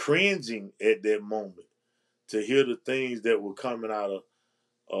cringing at that moment to hear the things that were coming out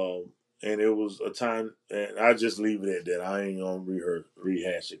of, and it was a time, and I just leave it at that. I ain't gonna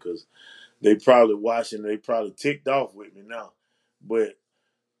rehash it because they probably watching, they probably ticked off with me now, but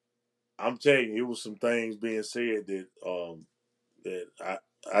I'm telling you, it was some things being said that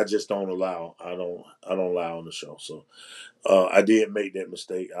I just don't allow. I don't allow on the show. So I did make that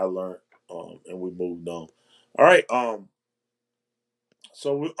mistake. I learned, and we moved on. All right.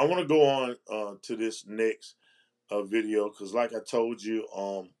 So I want to go on to this next video because, like I told you,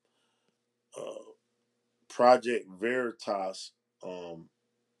 Project Veritas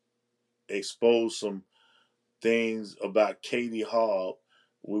exposed some things about Katie Hobbs.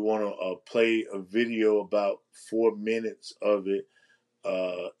 We want to play a video about 4 minutes of it,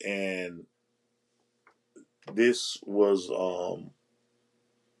 and this was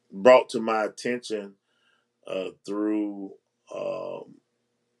brought to my attention through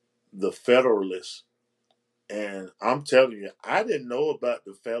the Federalist. And I'm telling you, I didn't know about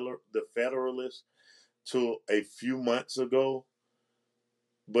the Federalist till a few months ago.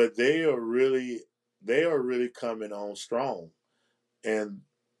 but they are really coming on strong, and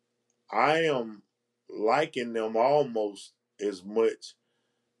I am liking them almost as much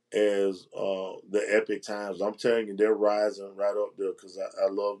as the Epic Times. I'm telling you, they're rising right up there because I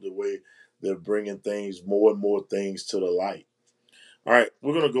love the way they're bringing things, more and more things to the light. All right,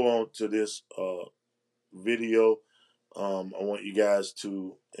 we're gonna go on to this video. I want you guys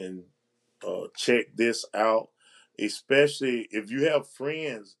to check this out, especially if you have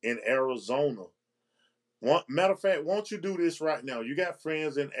friends in Arizona. Matter of fact, won't you do this right now? You got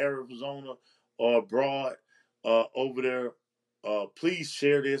friends in Arizona or abroad over there. Please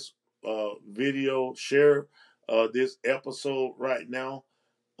share this video, share this episode right now,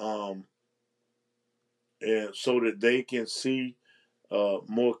 um, and so that they can see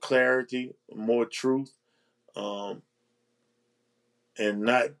more clarity, more truth, um, and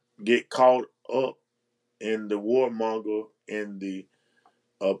not get caught up in the warmonger, in the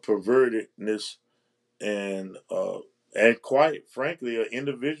pervertedness, and quite frankly, an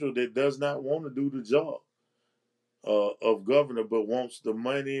individual that does not want to do the job of governor, but wants the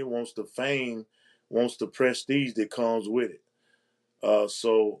money, wants the fame, wants the prestige that comes with it.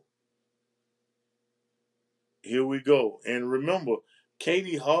 So here we go. And remember,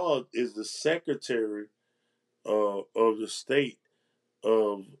 Katie Hogg is the secretary of the state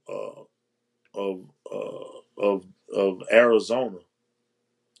of uh, of of Arizona,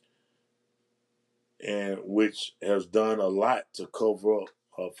 and which has done a lot to cover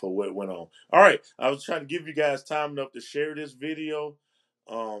up for what went on. All right, I was trying to give you guys time enough to share this video.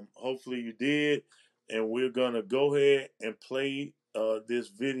 Hopefully you did, and we're gonna go ahead and play this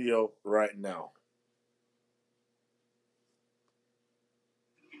video right now.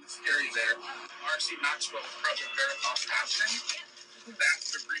 Scary there. R.C. Maxwell, President Veritas passing.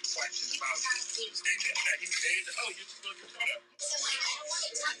 That's a great question about he's dated. Oh, you just look at photo. So, like, I don't want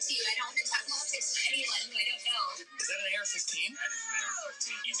to talk to you. I don't want to talk politics to anyone who I don't know. Is that an AR-15? That is an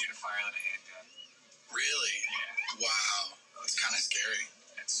AR-15. Easier to fire than a handgun. Really? Yeah. Wow. That's kind of scary.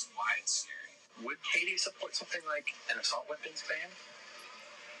 That's why it's scary. Would Katie support something like an assault weapons ban?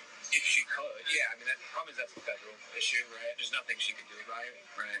 If she could, yeah. I mean, the problem is that's a federal issue, right? There's nothing she could do about it,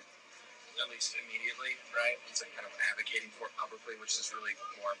 right? At least immediately, right? It's like kind of advocating for it publicly, which is really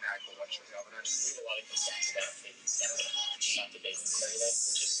more impactful once you're governor. We have a lot of concerns about Katie's not debating today,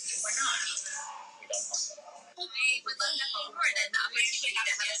 which is why not? We don't want that. I would love to hold more than the opportunity to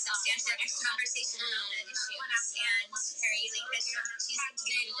have a substantive conversation on an issue. And Carrie Lee Fisher, she's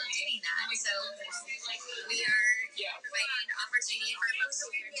committed to doing that. So we are providing an opportunity for folks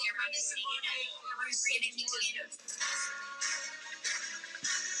who are here around the state, and we're going to keep doing it.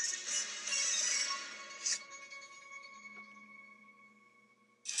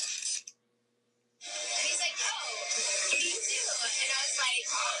 And he's like, oh, what do you do? And I was like,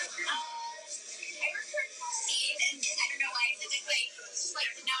 I work for Christine, and I don't know why I said it, like,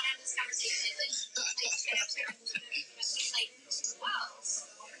 now I have this conversation, like, wow.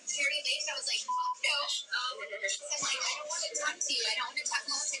 Terry Lake, I was like, fuck no. I'm like, I don't want to talk to you. I don't want to talk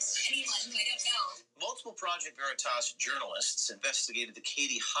politics to anyone who I don't know. Multiple Project Veritas journalists investigated the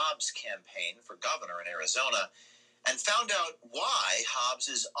Katie Hobbs campaign for governor in Arizona and found out why Hobbs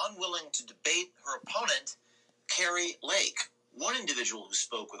is unwilling to debate her opponent, Carrie Lake. One individual who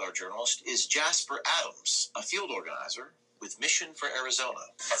spoke with our journalist is Jasper Adams, a field organizer with Mission for Arizona.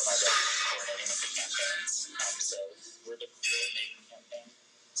 Part of my job is coordinating with the campaigns, so we're the coordinating campaign.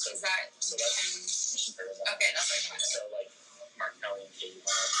 So is that Mission for Arizona? Okay, that's right. So like Mark Kelly and Katie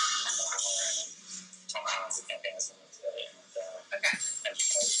Hobbs, and Tom Allen's the campaign is today, and okay. And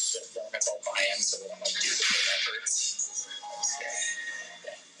that's all buy-in, so we don't like do the big efforts.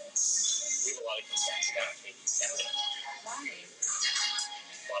 We have a lot of concerns about Katie's campaign. Why?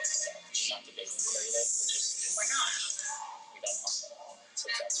 A lot of stuff. Not debating today, which is why not? We don't want that. So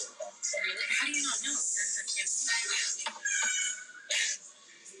that's your point. So really? How do you not know? You're her campaign.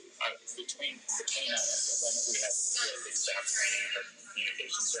 Between us, when we had big staff training, her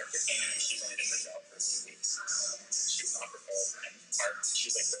communications director came in, and she's only been in her job for a few weeks. She's not prepared, and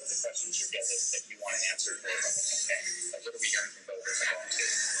she's like, what are the questions you get that you want to answer from the campaign? Like, what are we hearing from voters and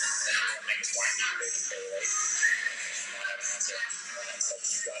volunteers? And one thing is why are you debating Carrie Lake? Not have an answer. And so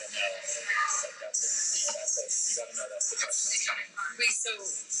you gotta know. Like you gotta know that's the question that's coming. Wait, so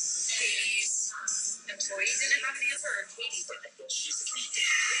Katie's employee didn't have an answer, or Katie didn't? Well, she's the communication.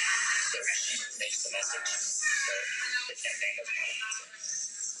 So she makes the message. So the campaign doesn't have an answer.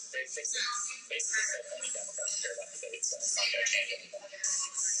 They basically said only Democrats care about debates, so it's not going to change anything.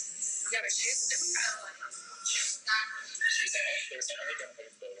 Yeah, but she's a Democrat. They were saying only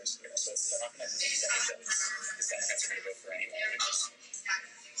Democratic voters, so they're not going to change anything. The Democrats are going to vote for anyone, which is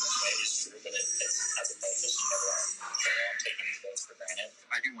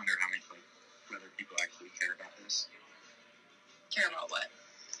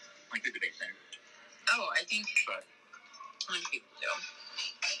think people do.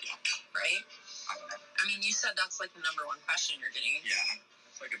 Right? I don't know. I mean, you said that's like the number one question you're getting. Yeah,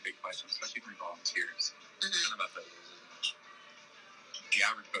 it's like a big question, especially from volunteers. Kind of about the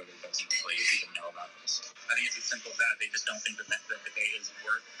average voter doesn't really even know about this. I think it's as simple as that. They just don't think that the debate is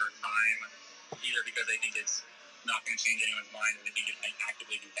worth her time, either because they think it's not going to change anyone's mind, and they think it might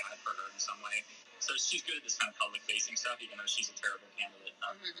actively be bad for her in some way. So she's good at this kind of public-facing stuff, even though she's a terrible candidate.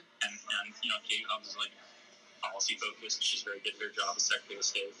 And Katie Hobbs is like policy-focused. She's very good at her job as Secretary of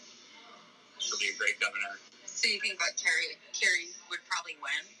State. She'll be a great governor. So you think that Kerry would probably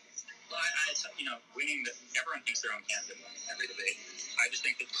win? Well, winning. Everyone thinks their own candidate winning every debate. I just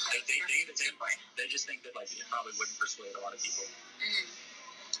think that they just think that it probably wouldn't persuade a lot of people.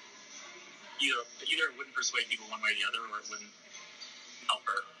 Either it wouldn't persuade people one way or the other, or it wouldn't help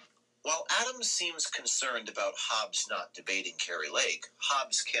her. While Adams seems concerned about Hobbs not debating Kari Lake,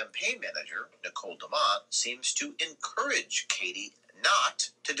 Hobbs' campaign manager, Nicole DeMont, seems to encourage Katie not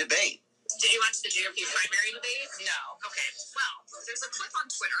to debate. Did you watch the GOP primary debate? No. Okay. Well, there's a clip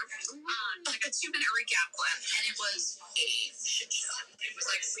on Twitter, like a 2-minute recap clip, and it was a shit show. It was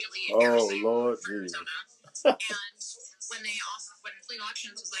really embarrassing Lord for Jesus. Arizona. And when Clean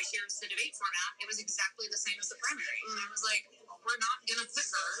Elections was like, here's the debate format, it was exactly the same as the primary. And I was like, we're not going to put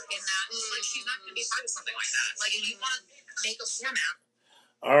her in that. She's not going to be part of something like that. If you want to make a format.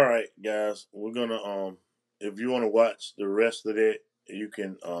 All right, guys. We're going to, if you want to watch the rest of it, you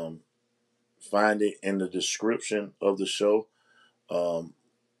can, find it in the description of the show.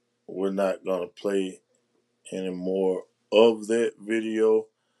 We're not going to play any more of that video.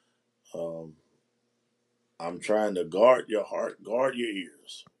 I'm trying to guard your heart, guard your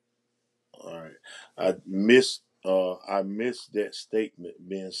ears. All right. I missed that statement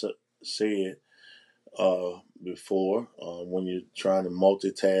being said before when you're trying to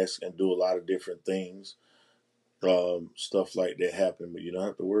multitask and do a lot of different things. Stuff like that happen, but you don't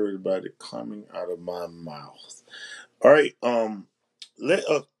have to worry about it coming out of my mouth. All right, let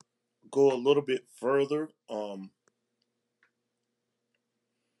us go a little bit further.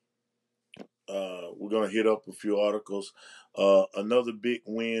 We're gonna hit up a few articles. Another big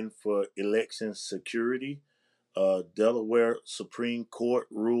win for election security. Delaware Supreme Court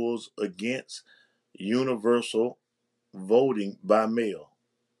rules against universal voting by mail.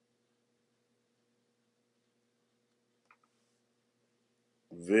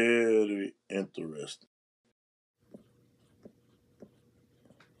 Very interesting.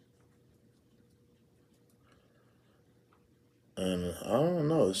 And I don't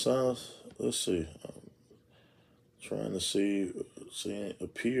know. It sounds. Let's see. I'm trying to see. It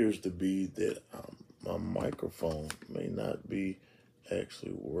appears to be that my microphone may not be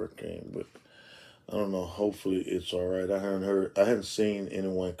actually working, but I don't know. Hopefully, it's all right. I hadn't seen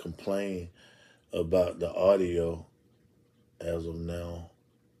anyone complain about the audio as of now.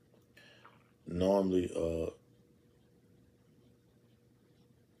 Normally,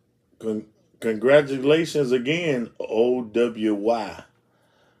 congratulations again, OWY.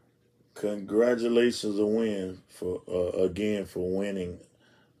 Congratulations a win for winning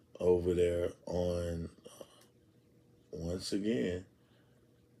over there on once again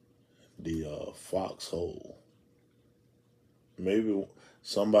the foxhole. Maybe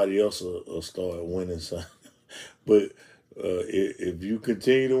somebody else will start winning something, but if you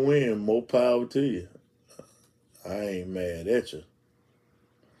continue to win, more power to you. I ain't mad at you.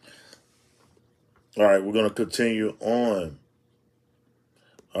 All right, we're gonna continue on.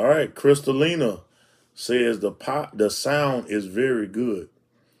 All right, Crystalina says the sound is very good.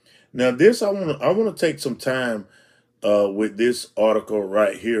 Now, this I want to take some time with this article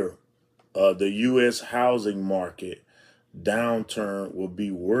right here. The U.S. housing market downturn will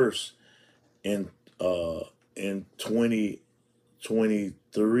be worse in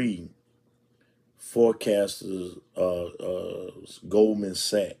 2023. Forecasters Goldman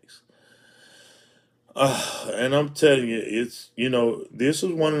Sachs. And I'm telling you, it's this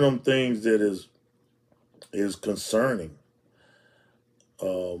is one of them things that is concerning.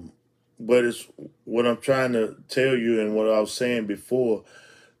 But it's what I'm trying to tell you and what I was saying before.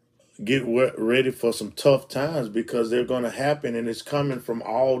 Get ready for some tough times because they're going to happen, and it's coming from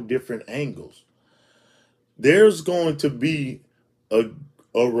all different angles. There's going to be a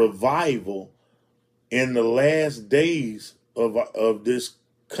revival in the last days of this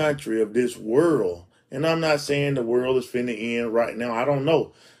country, of this world. And I'm not saying the world is finna end right now. I don't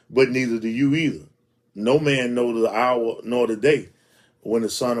know. But neither do you either. No man knows the hour nor the day when the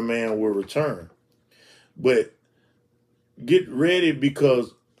Son of Man will return. But get ready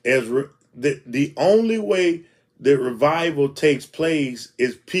because the only way that revival takes place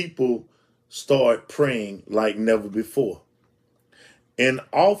is people start praying like never before. And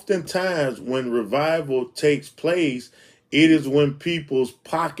oftentimes when revival takes place, it is when people's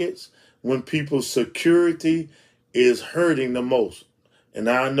pockets, when people's security is hurting the most. And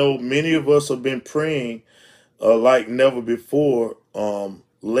I know many of us have been praying like never before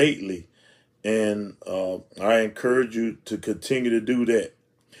lately. And I encourage you to continue to do that.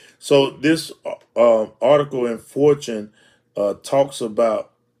 So this article in Fortune talks about,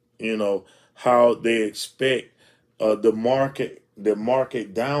 how they expect the market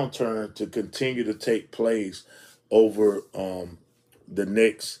downturn to continue to take place over the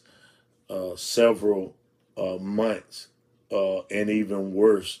next several months, and even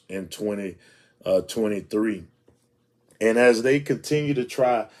worse in 2023. And as they continue to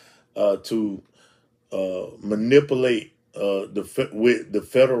try to manipulate with the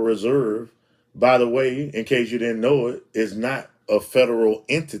Federal Reserve, by the way, in case you didn't know it, is not a federal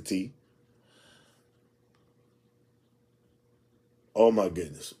entity. Oh my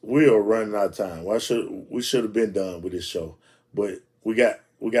goodness, we are running out of time. We should have been done with this show, but we got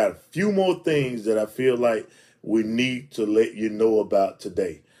a few more things that I feel like we need to let you know about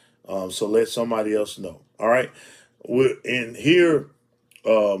today. So let somebody else know. All right, we're in here.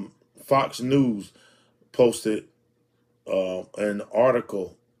 Fox News posted an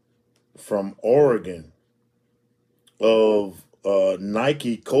article from Oregon of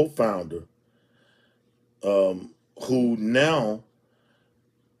Nike co-founder who now,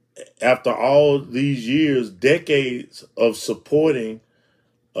 after all these years, decades of supporting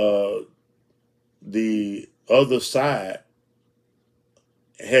the other side,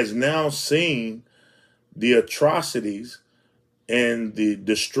 has now seen the atrocities and the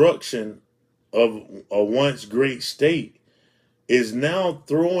destruction of a once great state, is now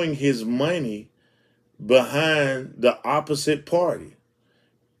throwing his money behind the opposite party.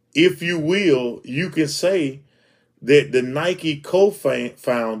 If you will, you can say that the Nike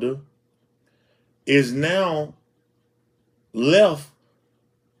co-founder is now left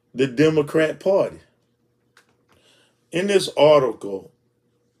the Democrat Party. In this article,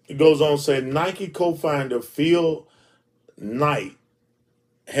 it goes on to say Nike co-founder Phil Knight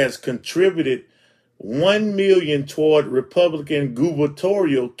has contributed $1 million toward Republican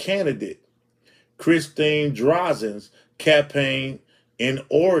gubernatorial candidate Christine Drazan's campaign in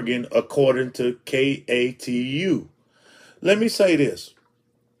Oregon, according to KATU. Let me say this.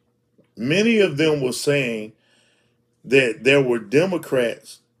 Many of them were saying that there were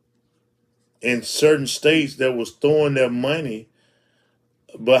Democrats in certain states that was throwing their money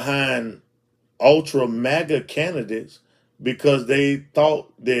behind ultra MAGA candidates because they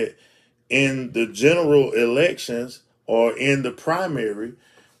thought that in the general elections or in the primary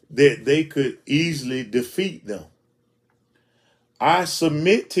that they could easily defeat them. I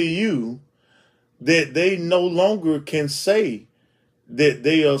submit to you that they no longer can say that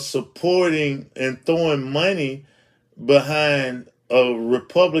they are supporting and throwing money behind a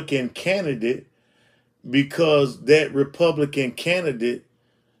Republican candidate because that Republican candidate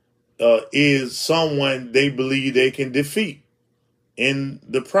is someone they believe they can defeat in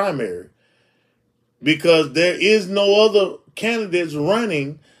the primary, because there is no other candidates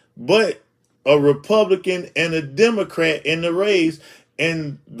running but a Republican and a Democrat in the race,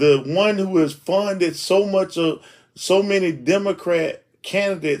 and the one who has funded so many Democrat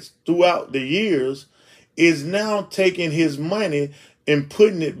candidates throughout the years is now taking his money and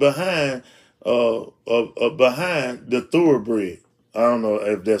putting it behind behind the thoroughbred. I don't know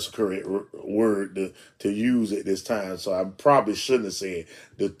if that's the correct word to use at this time, so I probably shouldn't have said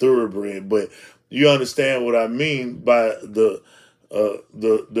the thoroughbred, but you understand what I mean by the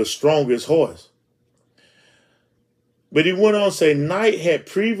strongest horse. But he went on to say Knight had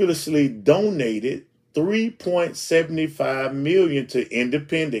previously donated $3.75 million to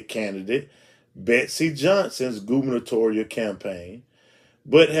independent candidate Betsy Johnson's gubernatorial campaign,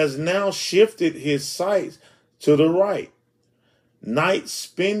 but has now shifted his sights to the right. Knight's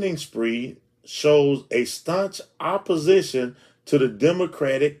spending spree shows a staunch opposition to the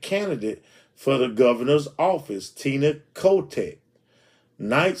Democratic candidate for the governor's office, Tina Kotek.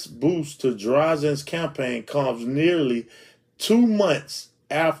 Knight's boost to Drazan's campaign comes nearly 2 months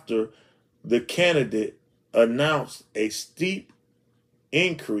after the candidate announced a steep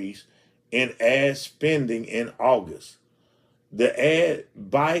increase in ad spending in August. The ad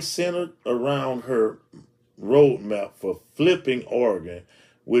bi-centered around her roadmap for flipping Oregon,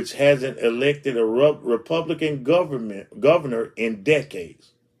 which hasn't elected a Republican governor in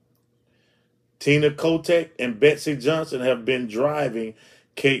decades. Tina Kotek and Betsy Johnson have been driving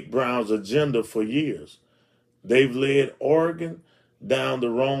Kate Brown's agenda for years. They've led Oregon down the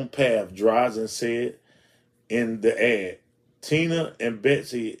wrong path, Drazen said in the ad. Tina and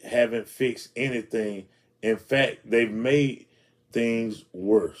Betsy haven't fixed anything. In fact, they've made things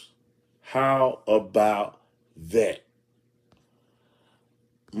worse. How about that?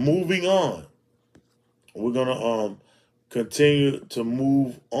 Moving on. We're gonna continue to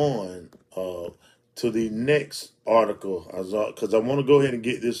move on to the next article, because I want to go ahead and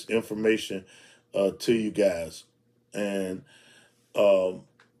get this information to you guys. And now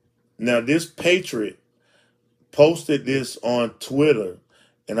this Patriot posted this on Twitter,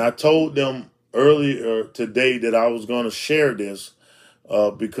 and I told them earlier today that I was going to share this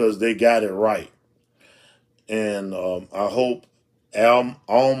because they got it right. And I hope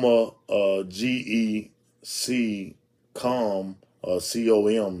Alma GEC COM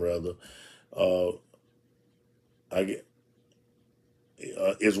COM rather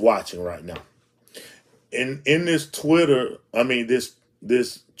is watching right now. In this Twitter, I mean this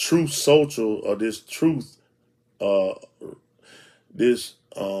Truth Social, or this Truth this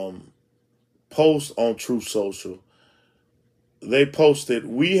post on Truth Social, they posted,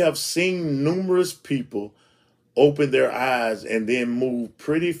 "We have seen numerous people open their eyes and then move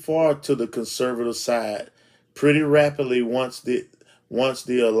pretty far to the conservative side pretty rapidly once they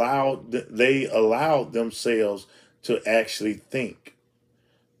allowed themselves to actually think."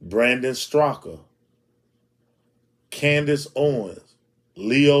 Brandon Straka, Candace Owens,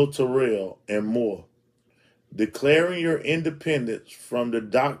 Leo Terrell, and more. Declaring your independence from the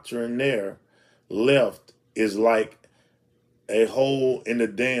doctrinaire left is like a hole in the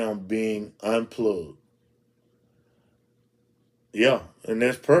dam being unplugged. Yeah, and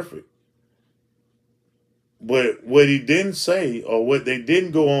that's perfect. But what he didn't say, or what they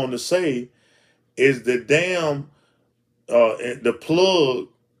didn't go on to say, is the dam, the plug,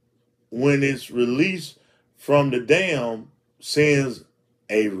 when it's released from the dam, sends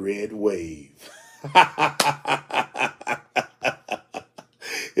a red wave.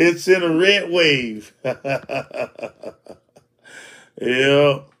 It's in a red wave.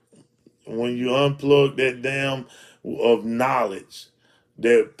 Yeah. When you unplug that dam of knowledge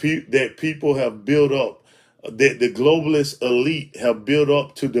that people have built up, that the globalist elite have built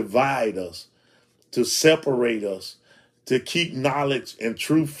up to divide us, to separate us, to keep knowledge and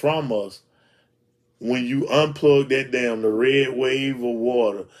truth from us. When you unplug that dam, the red wave of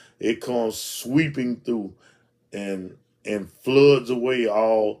water, it comes sweeping through and floods away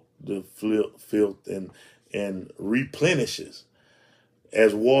all the filth and replenishes,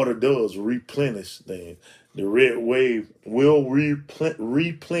 as water does replenish things. The red wave will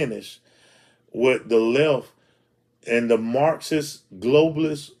replenish what the left and the Marxist,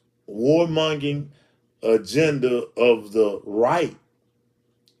 globalist, warmongering agenda of the right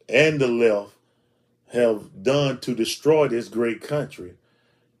and the left have done to destroy this great country.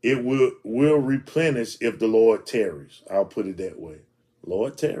 It will replenish if the Lord tarries. I'll put it that way.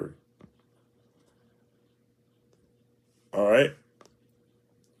 Lord tarry. All right.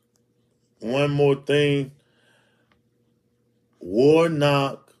 One more thing.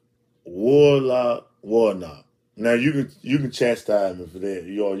 Warnock. Now you can chastise me for that.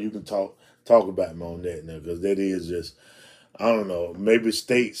 You can talk about me on that now, because that is just, I don't know. Maybe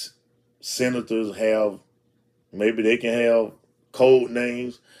states, senators maybe they can have code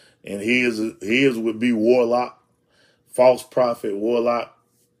names, and his would be Warlock, false prophet Warlock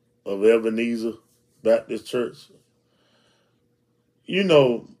of Ebenezer Baptist Church. You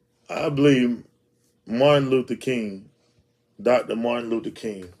know, I believe Martin Luther King, Dr. Martin Luther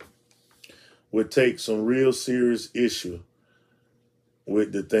King, would take some real serious issue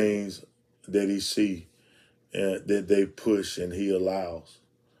with the things that he see that they push and he allows.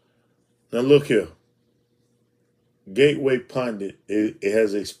 Now look here. Gateway Pundit, it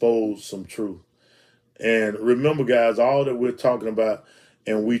has exposed some truth. And remember, guys, all that we're talking about,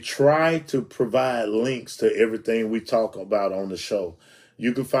 and we try to provide links to everything we talk about on the show.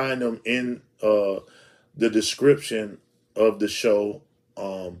 You can find them in the description of the show,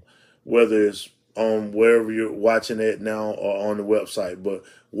 whether it's on wherever you're watching it now or on the website. But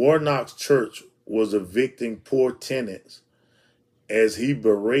Warnock's church was evicting poor tenants as he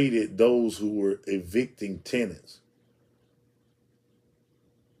berated those who were evicting tenants.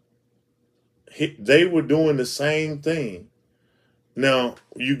 They were doing the same thing. Now,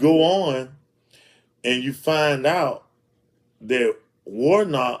 you go on and you find out that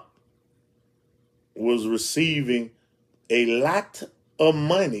Warnock was receiving a lot of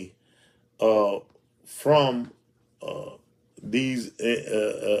money from these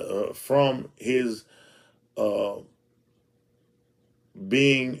from his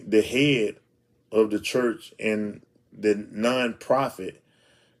being the head of the church and the nonprofit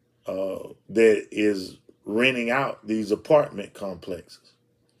that is renting out these apartment complexes.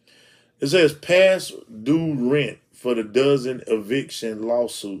 It says past due rent for the dozen eviction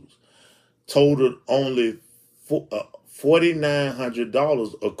lawsuits totaled only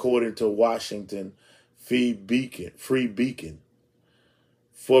 $4,900 according to Washington Free Beacon.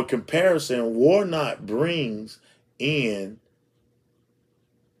 For comparison, Warnock brings in,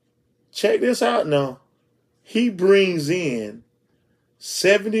 check this out now, he brings in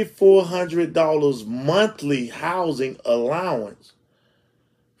 $7,400 monthly housing allowance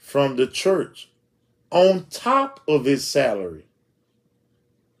from the church on top of his salary.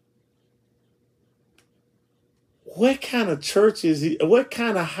 What kind of church is he, what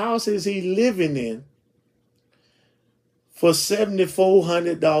kind of house is he living in for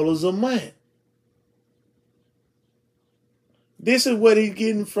 $7,400 a month? This is what he's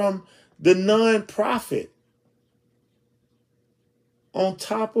getting from the nonprofit on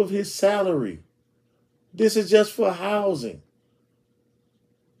top of his salary. This is just for housing.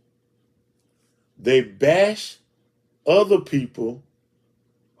 They bash other people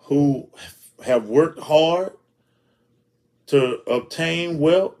who have worked hard to obtain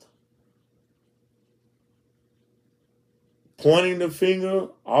wealth, pointing the finger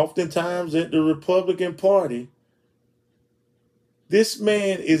oftentimes at the Republican Party. This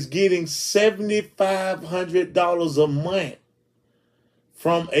man is getting $7,500 a month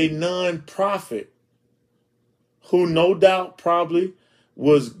from a nonprofit who no doubt probably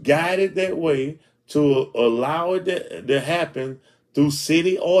was guided that way to allow it to happen through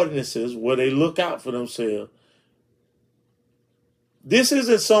city ordinances where they look out for themselves. This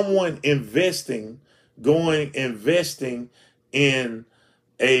isn't someone investing in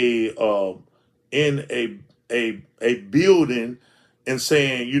a building and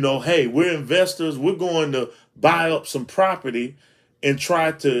saying, you know, hey, we're investors, we're going to buy up some property and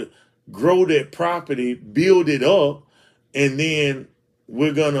try to grow that property, build it up, and then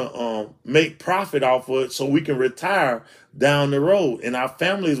we're going to make profit off of it so we can retire down the road and our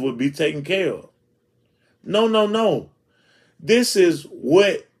families will be taken care of. No, no, no. This is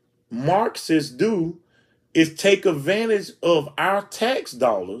what Marxists do, is take advantage of our tax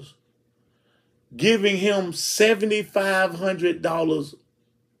dollars, giving him $7,500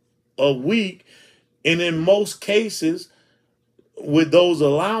 a week. And in most cases, with those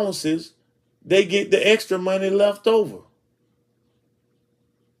allowances, they get the extra money left over.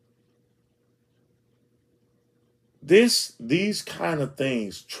 These kind of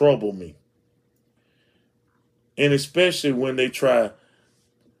things trouble me. And especially when they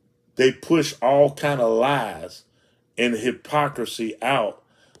push all kind of lies and hypocrisy out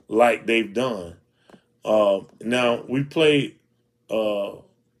like they've done. Now, we played a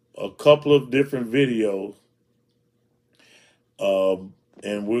couple of different videos,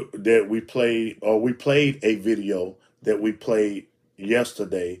 and we played a video that we played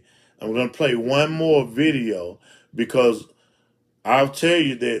yesterday. And we're going to play one more video because I'll tell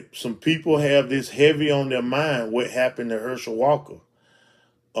you that some people have this heavy on their mind, what happened to Herschel Walker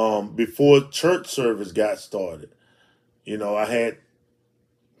before church service got started. You know, I had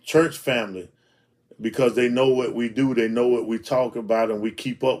church family, because they know what we do, they know what we talk about, and we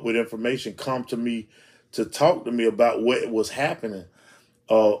keep up with information, come to me to talk to me about what was happening,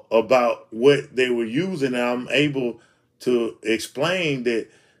 about what they were using. And I'm able to explain that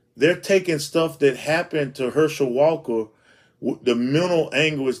they're taking stuff that happened to Herschel Walker, the mental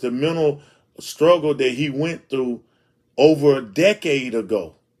anguish, the mental struggle that he went through over a decade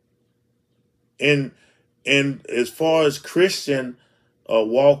ago. And as far as Christian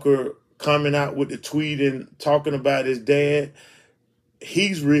Walker coming out with the tweet and talking about his dad,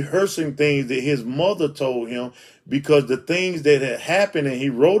 he's rehearsing things that his mother told him, because the things that had happened and he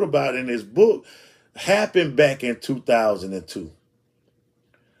wrote about in his book happened back in 2002.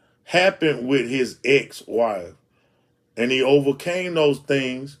 Happened with his ex-wife. And he overcame those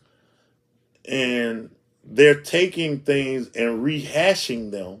things, and they're taking things and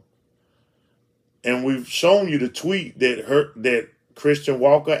rehashing them. And we've shown you the tweet that Christian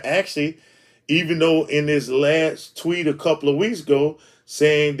Walker actually, even though in his last tweet a couple of weeks ago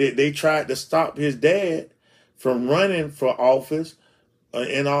saying that they tried to stop his dad from running for office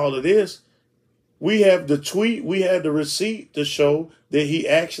and all of this, we have the tweet, we have the receipt to show that he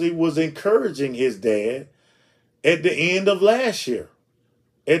actually was encouraging his dad at the end of last year,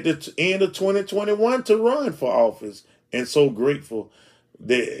 at the end of 2021, to run for office. And so grateful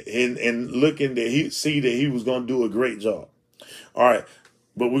that and looking that he was going to do a great job. All right,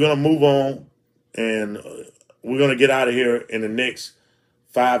 but we're going to move on, and we're going to get out of here in the next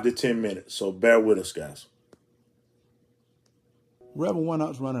 5 to 10 minutes. So bear with us, guys. Reverend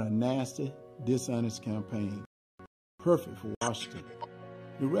Warnock's running a nasty, dishonest campaign, perfect for Washington.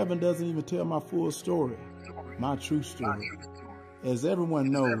 The Reverend doesn't even tell my full story, my true story. As everyone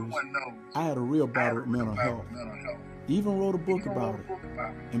knows, I had a real battle with mental health. Even wrote a book about it.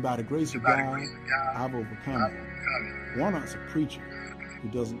 And by the grace of God, I've overcome it. Warnock's a preacher who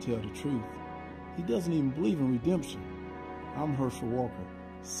doesn't tell the truth. He doesn't even believe in redemption. I'm Herschel Walker,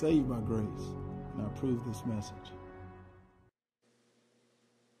 saved by grace, and I approve this message.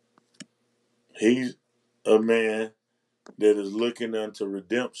 He's a man that is looking unto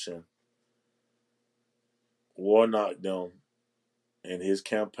redemption. Warnock them and his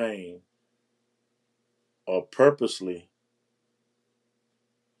campaign are purposely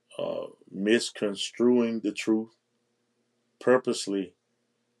misconstruing the truth, purposely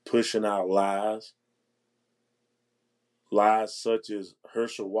pushing out lies such as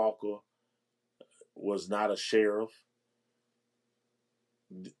Herschel Walker was not a sheriff,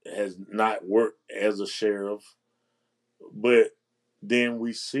 has not worked as a sheriff. But then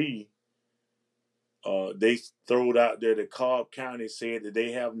we see they throwed out there that Cobb County said that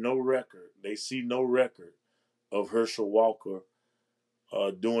they have no record. They see no record of Herschel Walker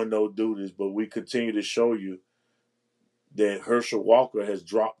doing those duties. But we continue to show you that Herschel Walker has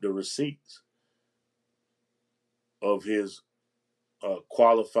dropped the receipts of his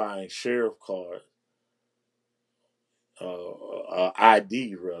qualifying sheriff card,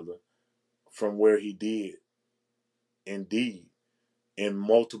 ID rather, from where he did indeed in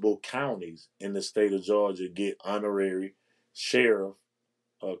multiple counties in the state of Georgia get honorary sheriff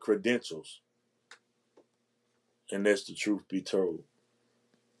credentials. And that's the truth be told.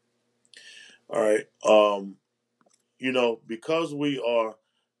 All right. Because we are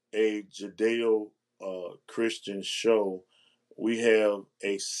a Judeo Christian show, we have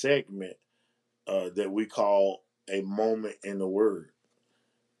a segment that we call a moment in the Word.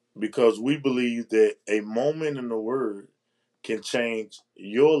 Because we believe that a moment in the Word can change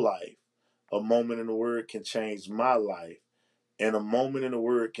your life. A moment in the Word can change my life. And a moment in the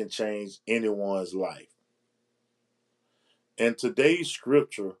Word can change anyone's life. And today's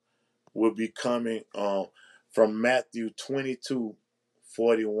scripture will be coming from Matthew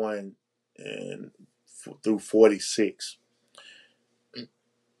 22:41 and through 46.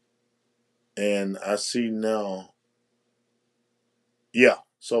 And I see now,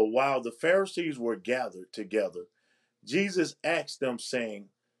 so while the Pharisees were gathered together, Jesus asked them, saying,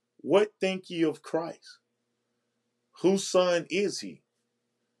 "What think ye of Christ? Whose son is he?"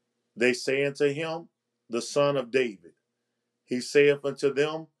 They say unto him, "The son of David." He saith unto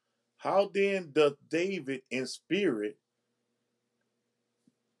them, "How then doth David in spirit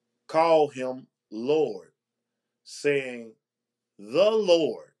call him Lord, saying, the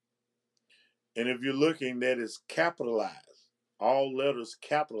Lord?" And if you're looking, that is capitalized, all letters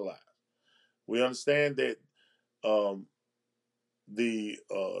capitalized. We understand that the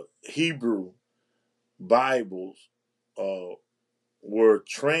Hebrew Bibles were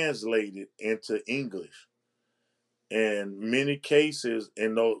translated into English. And many cases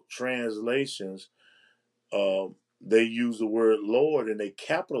in those translations, they use the word Lord and they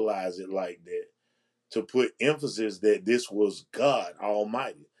capitalize it like that to put emphasis that this was God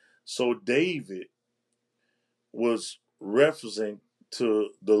Almighty. So David was referencing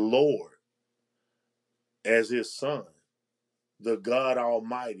to the Lord as his son, the God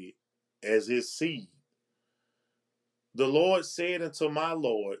Almighty as his seed. The Lord said unto my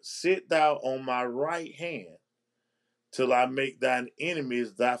Lord, "Sit thou on my right hand till I make thine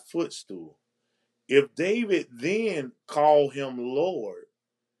enemies thy footstool." If David then called him Lord,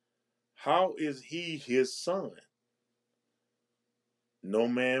 how is he his son? No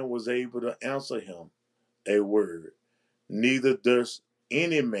man was able to answer him a word, neither durst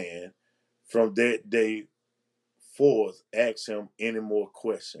any man from that day forth ask him any more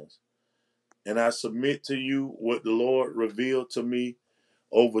questions. And I submit to you what the Lord revealed to me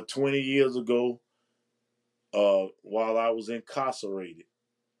over 20 years ago while I was incarcerated.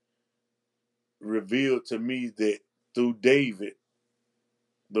 Revealed to me that through David,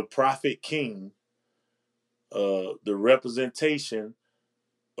 the prophet king, the representation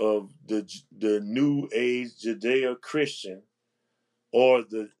of the New Age Judeo-Christian, or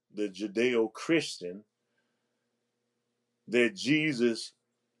the Judeo-Christian, that Jesus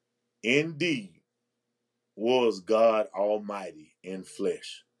indeed was God Almighty in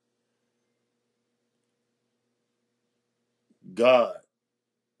flesh. God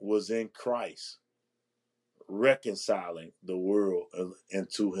was in Christ, reconciling the world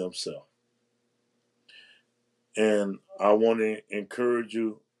into himself. And I want to encourage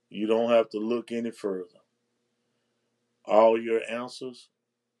you, you don't have to look any further. All your answers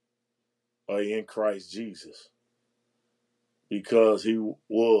are in Christ Jesus, because he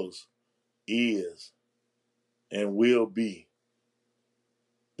was, is, and will be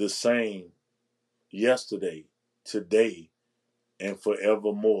the same yesterday, today, and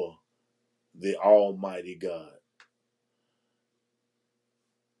forevermore, the Almighty God.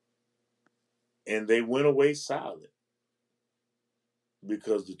 And they went away silent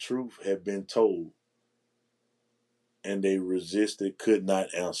because the truth had been told, and they resisted, could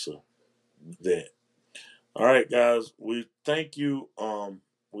not answer that. All right, guys, we thank you.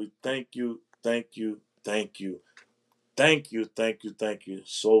 We thank you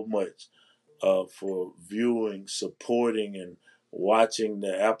so much for viewing, supporting, and watching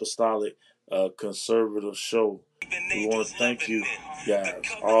the Apostolic Conservative Show. We want to thank you guys,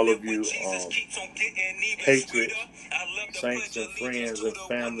 all of you patriots, saints and friends and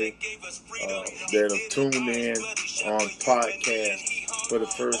family that have tuned in on podcast for the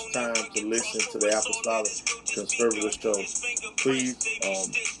first time to listen to the Apostolic Conservative Show. Please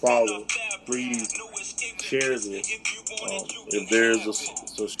follow, please share this.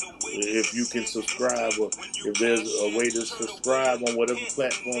 If you can subscribe, or if there's a way to subscribe on whatever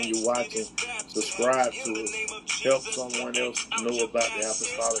platform you're watching, subscribe to us. Help someone else know about the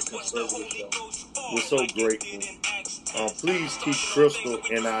Apostolic Conservative Show. We're so grateful. Please keep Crystal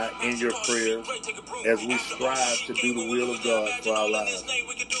and I in your prayers as we strive to do the will of God for our lives,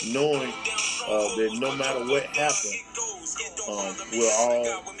 knowing that no matter what happens, we're all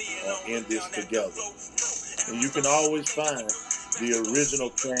in this together. And you can always find the original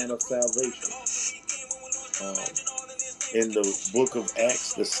plan of salvation in the book of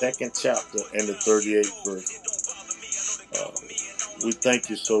Acts, the 2nd chapter and the 38th verse. We thank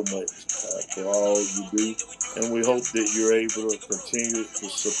you so much for all you do, and we hope that you're able to continue to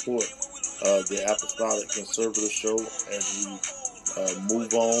support the Apostolic Conservative Show as we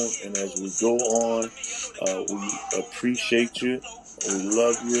move on and as we go on. We appreciate you, we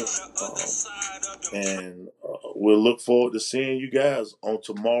love you, and we'll look forward to seeing you guys on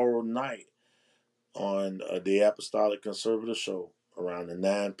tomorrow night on the Apostolic Conservative Show around the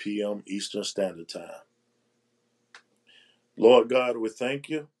 9 p.m. Eastern Standard Time. Lord God, we thank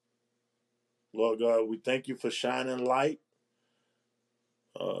you. Lord God, we thank you for shining light,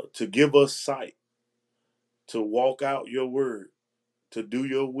 to give us sight, to walk out your word, to do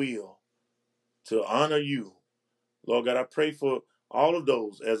your will, to honor you. Lord God, I pray for all of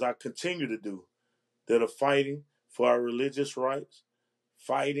those, as I continue to do, that are fighting for our religious rights,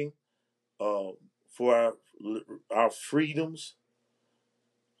 fighting for our freedoms,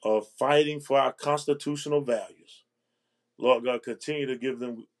 fighting for our constitutional values. Lord God, continue to give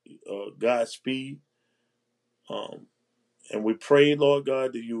them Godspeed. And we pray, Lord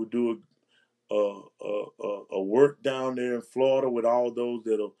God, that you would do a work down there in Florida with all those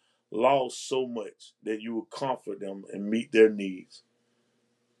that have lost so much, that you would comfort them and meet their needs.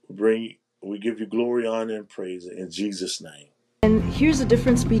 We give you glory, honor, and praise in Jesus' name. And here's the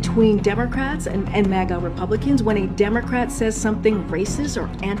difference between Democrats and MAGA Republicans. When a Democrat says something racist or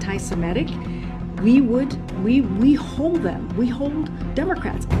anti-Semitic, we hold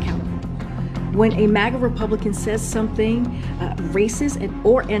Democrats accountable. When a MAGA Republican says something racist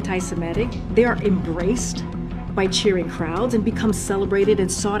or anti-Semitic, they are embraced by cheering crowds and become celebrated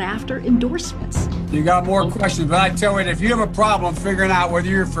and sought after endorsements. You got more questions, but I tell you, if you have a problem figuring out whether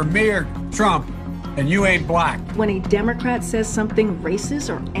you're for me or Trump, and you ain't black. When a Democrat says something racist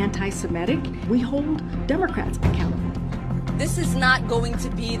or anti-Semitic, we hold Democrats accountable. This is not going to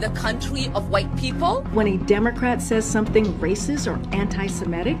be the country of white people. When a Democrat says something racist or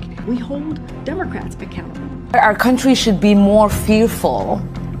anti-Semitic, we hold Democrats accountable. Our country should be more fearful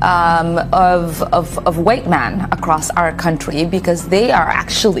of white men across our country, because they are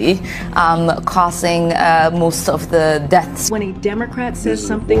actually causing most of the deaths. When a Democrat says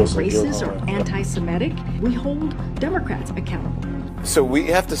something racist or anti-Semitic, we hold Democrats accountable. So we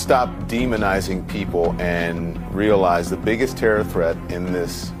have to stop demonizing people and realize the biggest terror threat in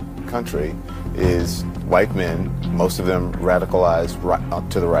this country is white men, most of them radicalized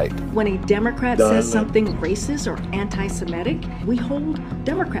to the right. When a Democrat says something racist or anti-Semitic, we hold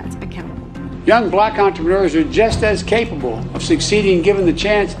Democrats accountable. Young black entrepreneurs are just as capable of succeeding given the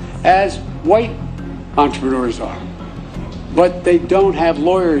chance as white entrepreneurs are. But they don't have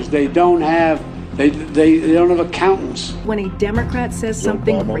lawyers, they don't have accountants. When a Democrat says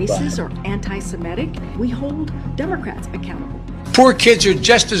something racist or anti-Semitic, we hold Democrats accountable. Poor kids are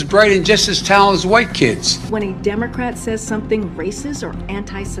just as bright and just as talented as white kids. When a Democrat says something racist or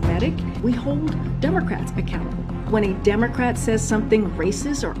anti-Semitic, we hold Democrats accountable. When a Democrat says something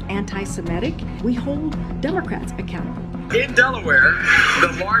racist or anti-Semitic, we hold Democrats accountable. In Delaware,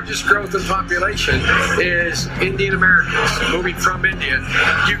 the largest growth in population is Indian Americans moving from India.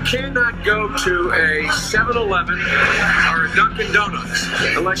 You cannot go to a 7-Eleven or a Dunkin' Donuts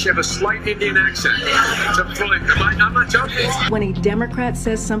unless you have a slight Indian accent. I'm not joking. When a Democrat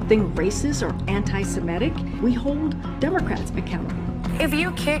says something racist or anti-Semitic, we hold Democrats accountable. If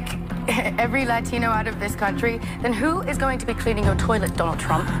you kick every Latino out of this country, then who is going to be cleaning your toilet, Donald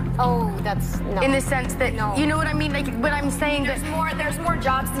Trump? Oh, that's no. In the sense that, you know what I mean? Like, when I'm saying there's more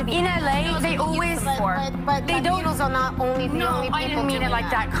jobs to be in LA, they always, but they don't. Latinos are not only the only people I didn't mean it like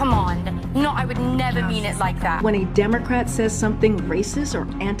that. Come on. No, I would never mean it like that. When a Democrat says something racist or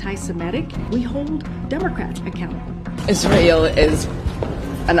anti-Semitic, we hold Democrats accountable. Israel is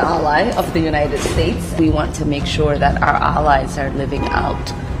an ally of the United States. We want to make sure that our allies are living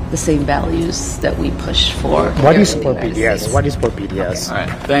out the same values that we push for. Why do you support BDS? Why do you support BDS? Okay. All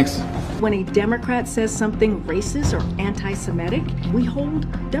right, thanks. When a Democrat says something racist or anti-Semitic, we hold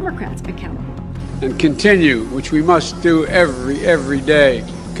Democrats accountable. And continue, which we must do every day,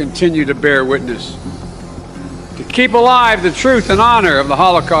 continue to bear witness. To keep alive the truth and honor of the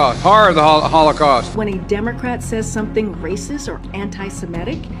Holocaust, horror of the Holocaust. When a Democrat says something racist or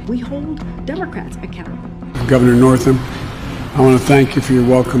anti-Semitic, we hold Democrats accountable. Governor Northam, I want to thank you for your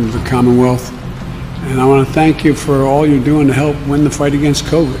welcome to the Commonwealth. And I want to thank you for all you're doing to help win the fight against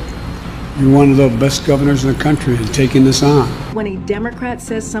COVID. You're one of the best governors in the country in taking this on. When a Democrat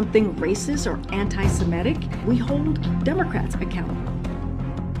says something racist or anti-Semitic, we hold Democrats accountable.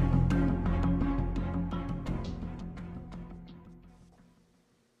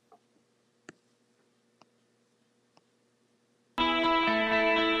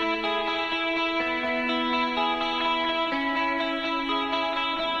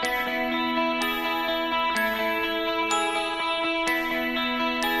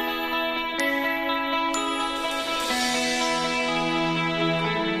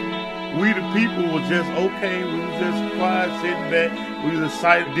 We the people was just okay. We was just quiet, sitting back. We was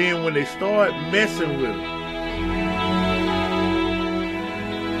excited. Then when they started messing with it,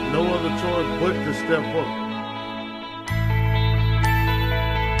 no other choice but to step up.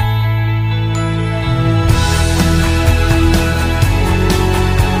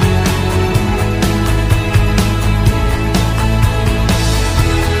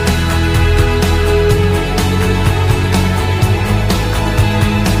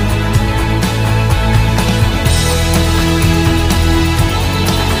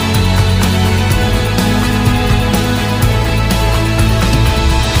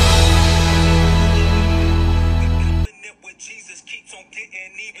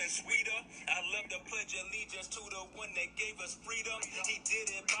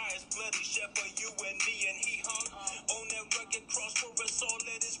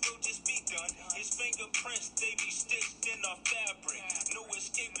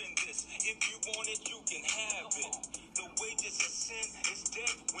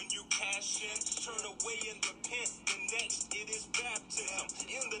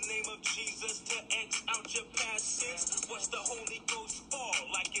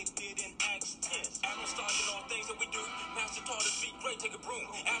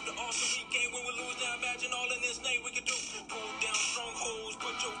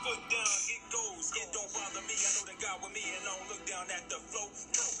 It don't bother me, I know that God with me and I don't look down at the flow.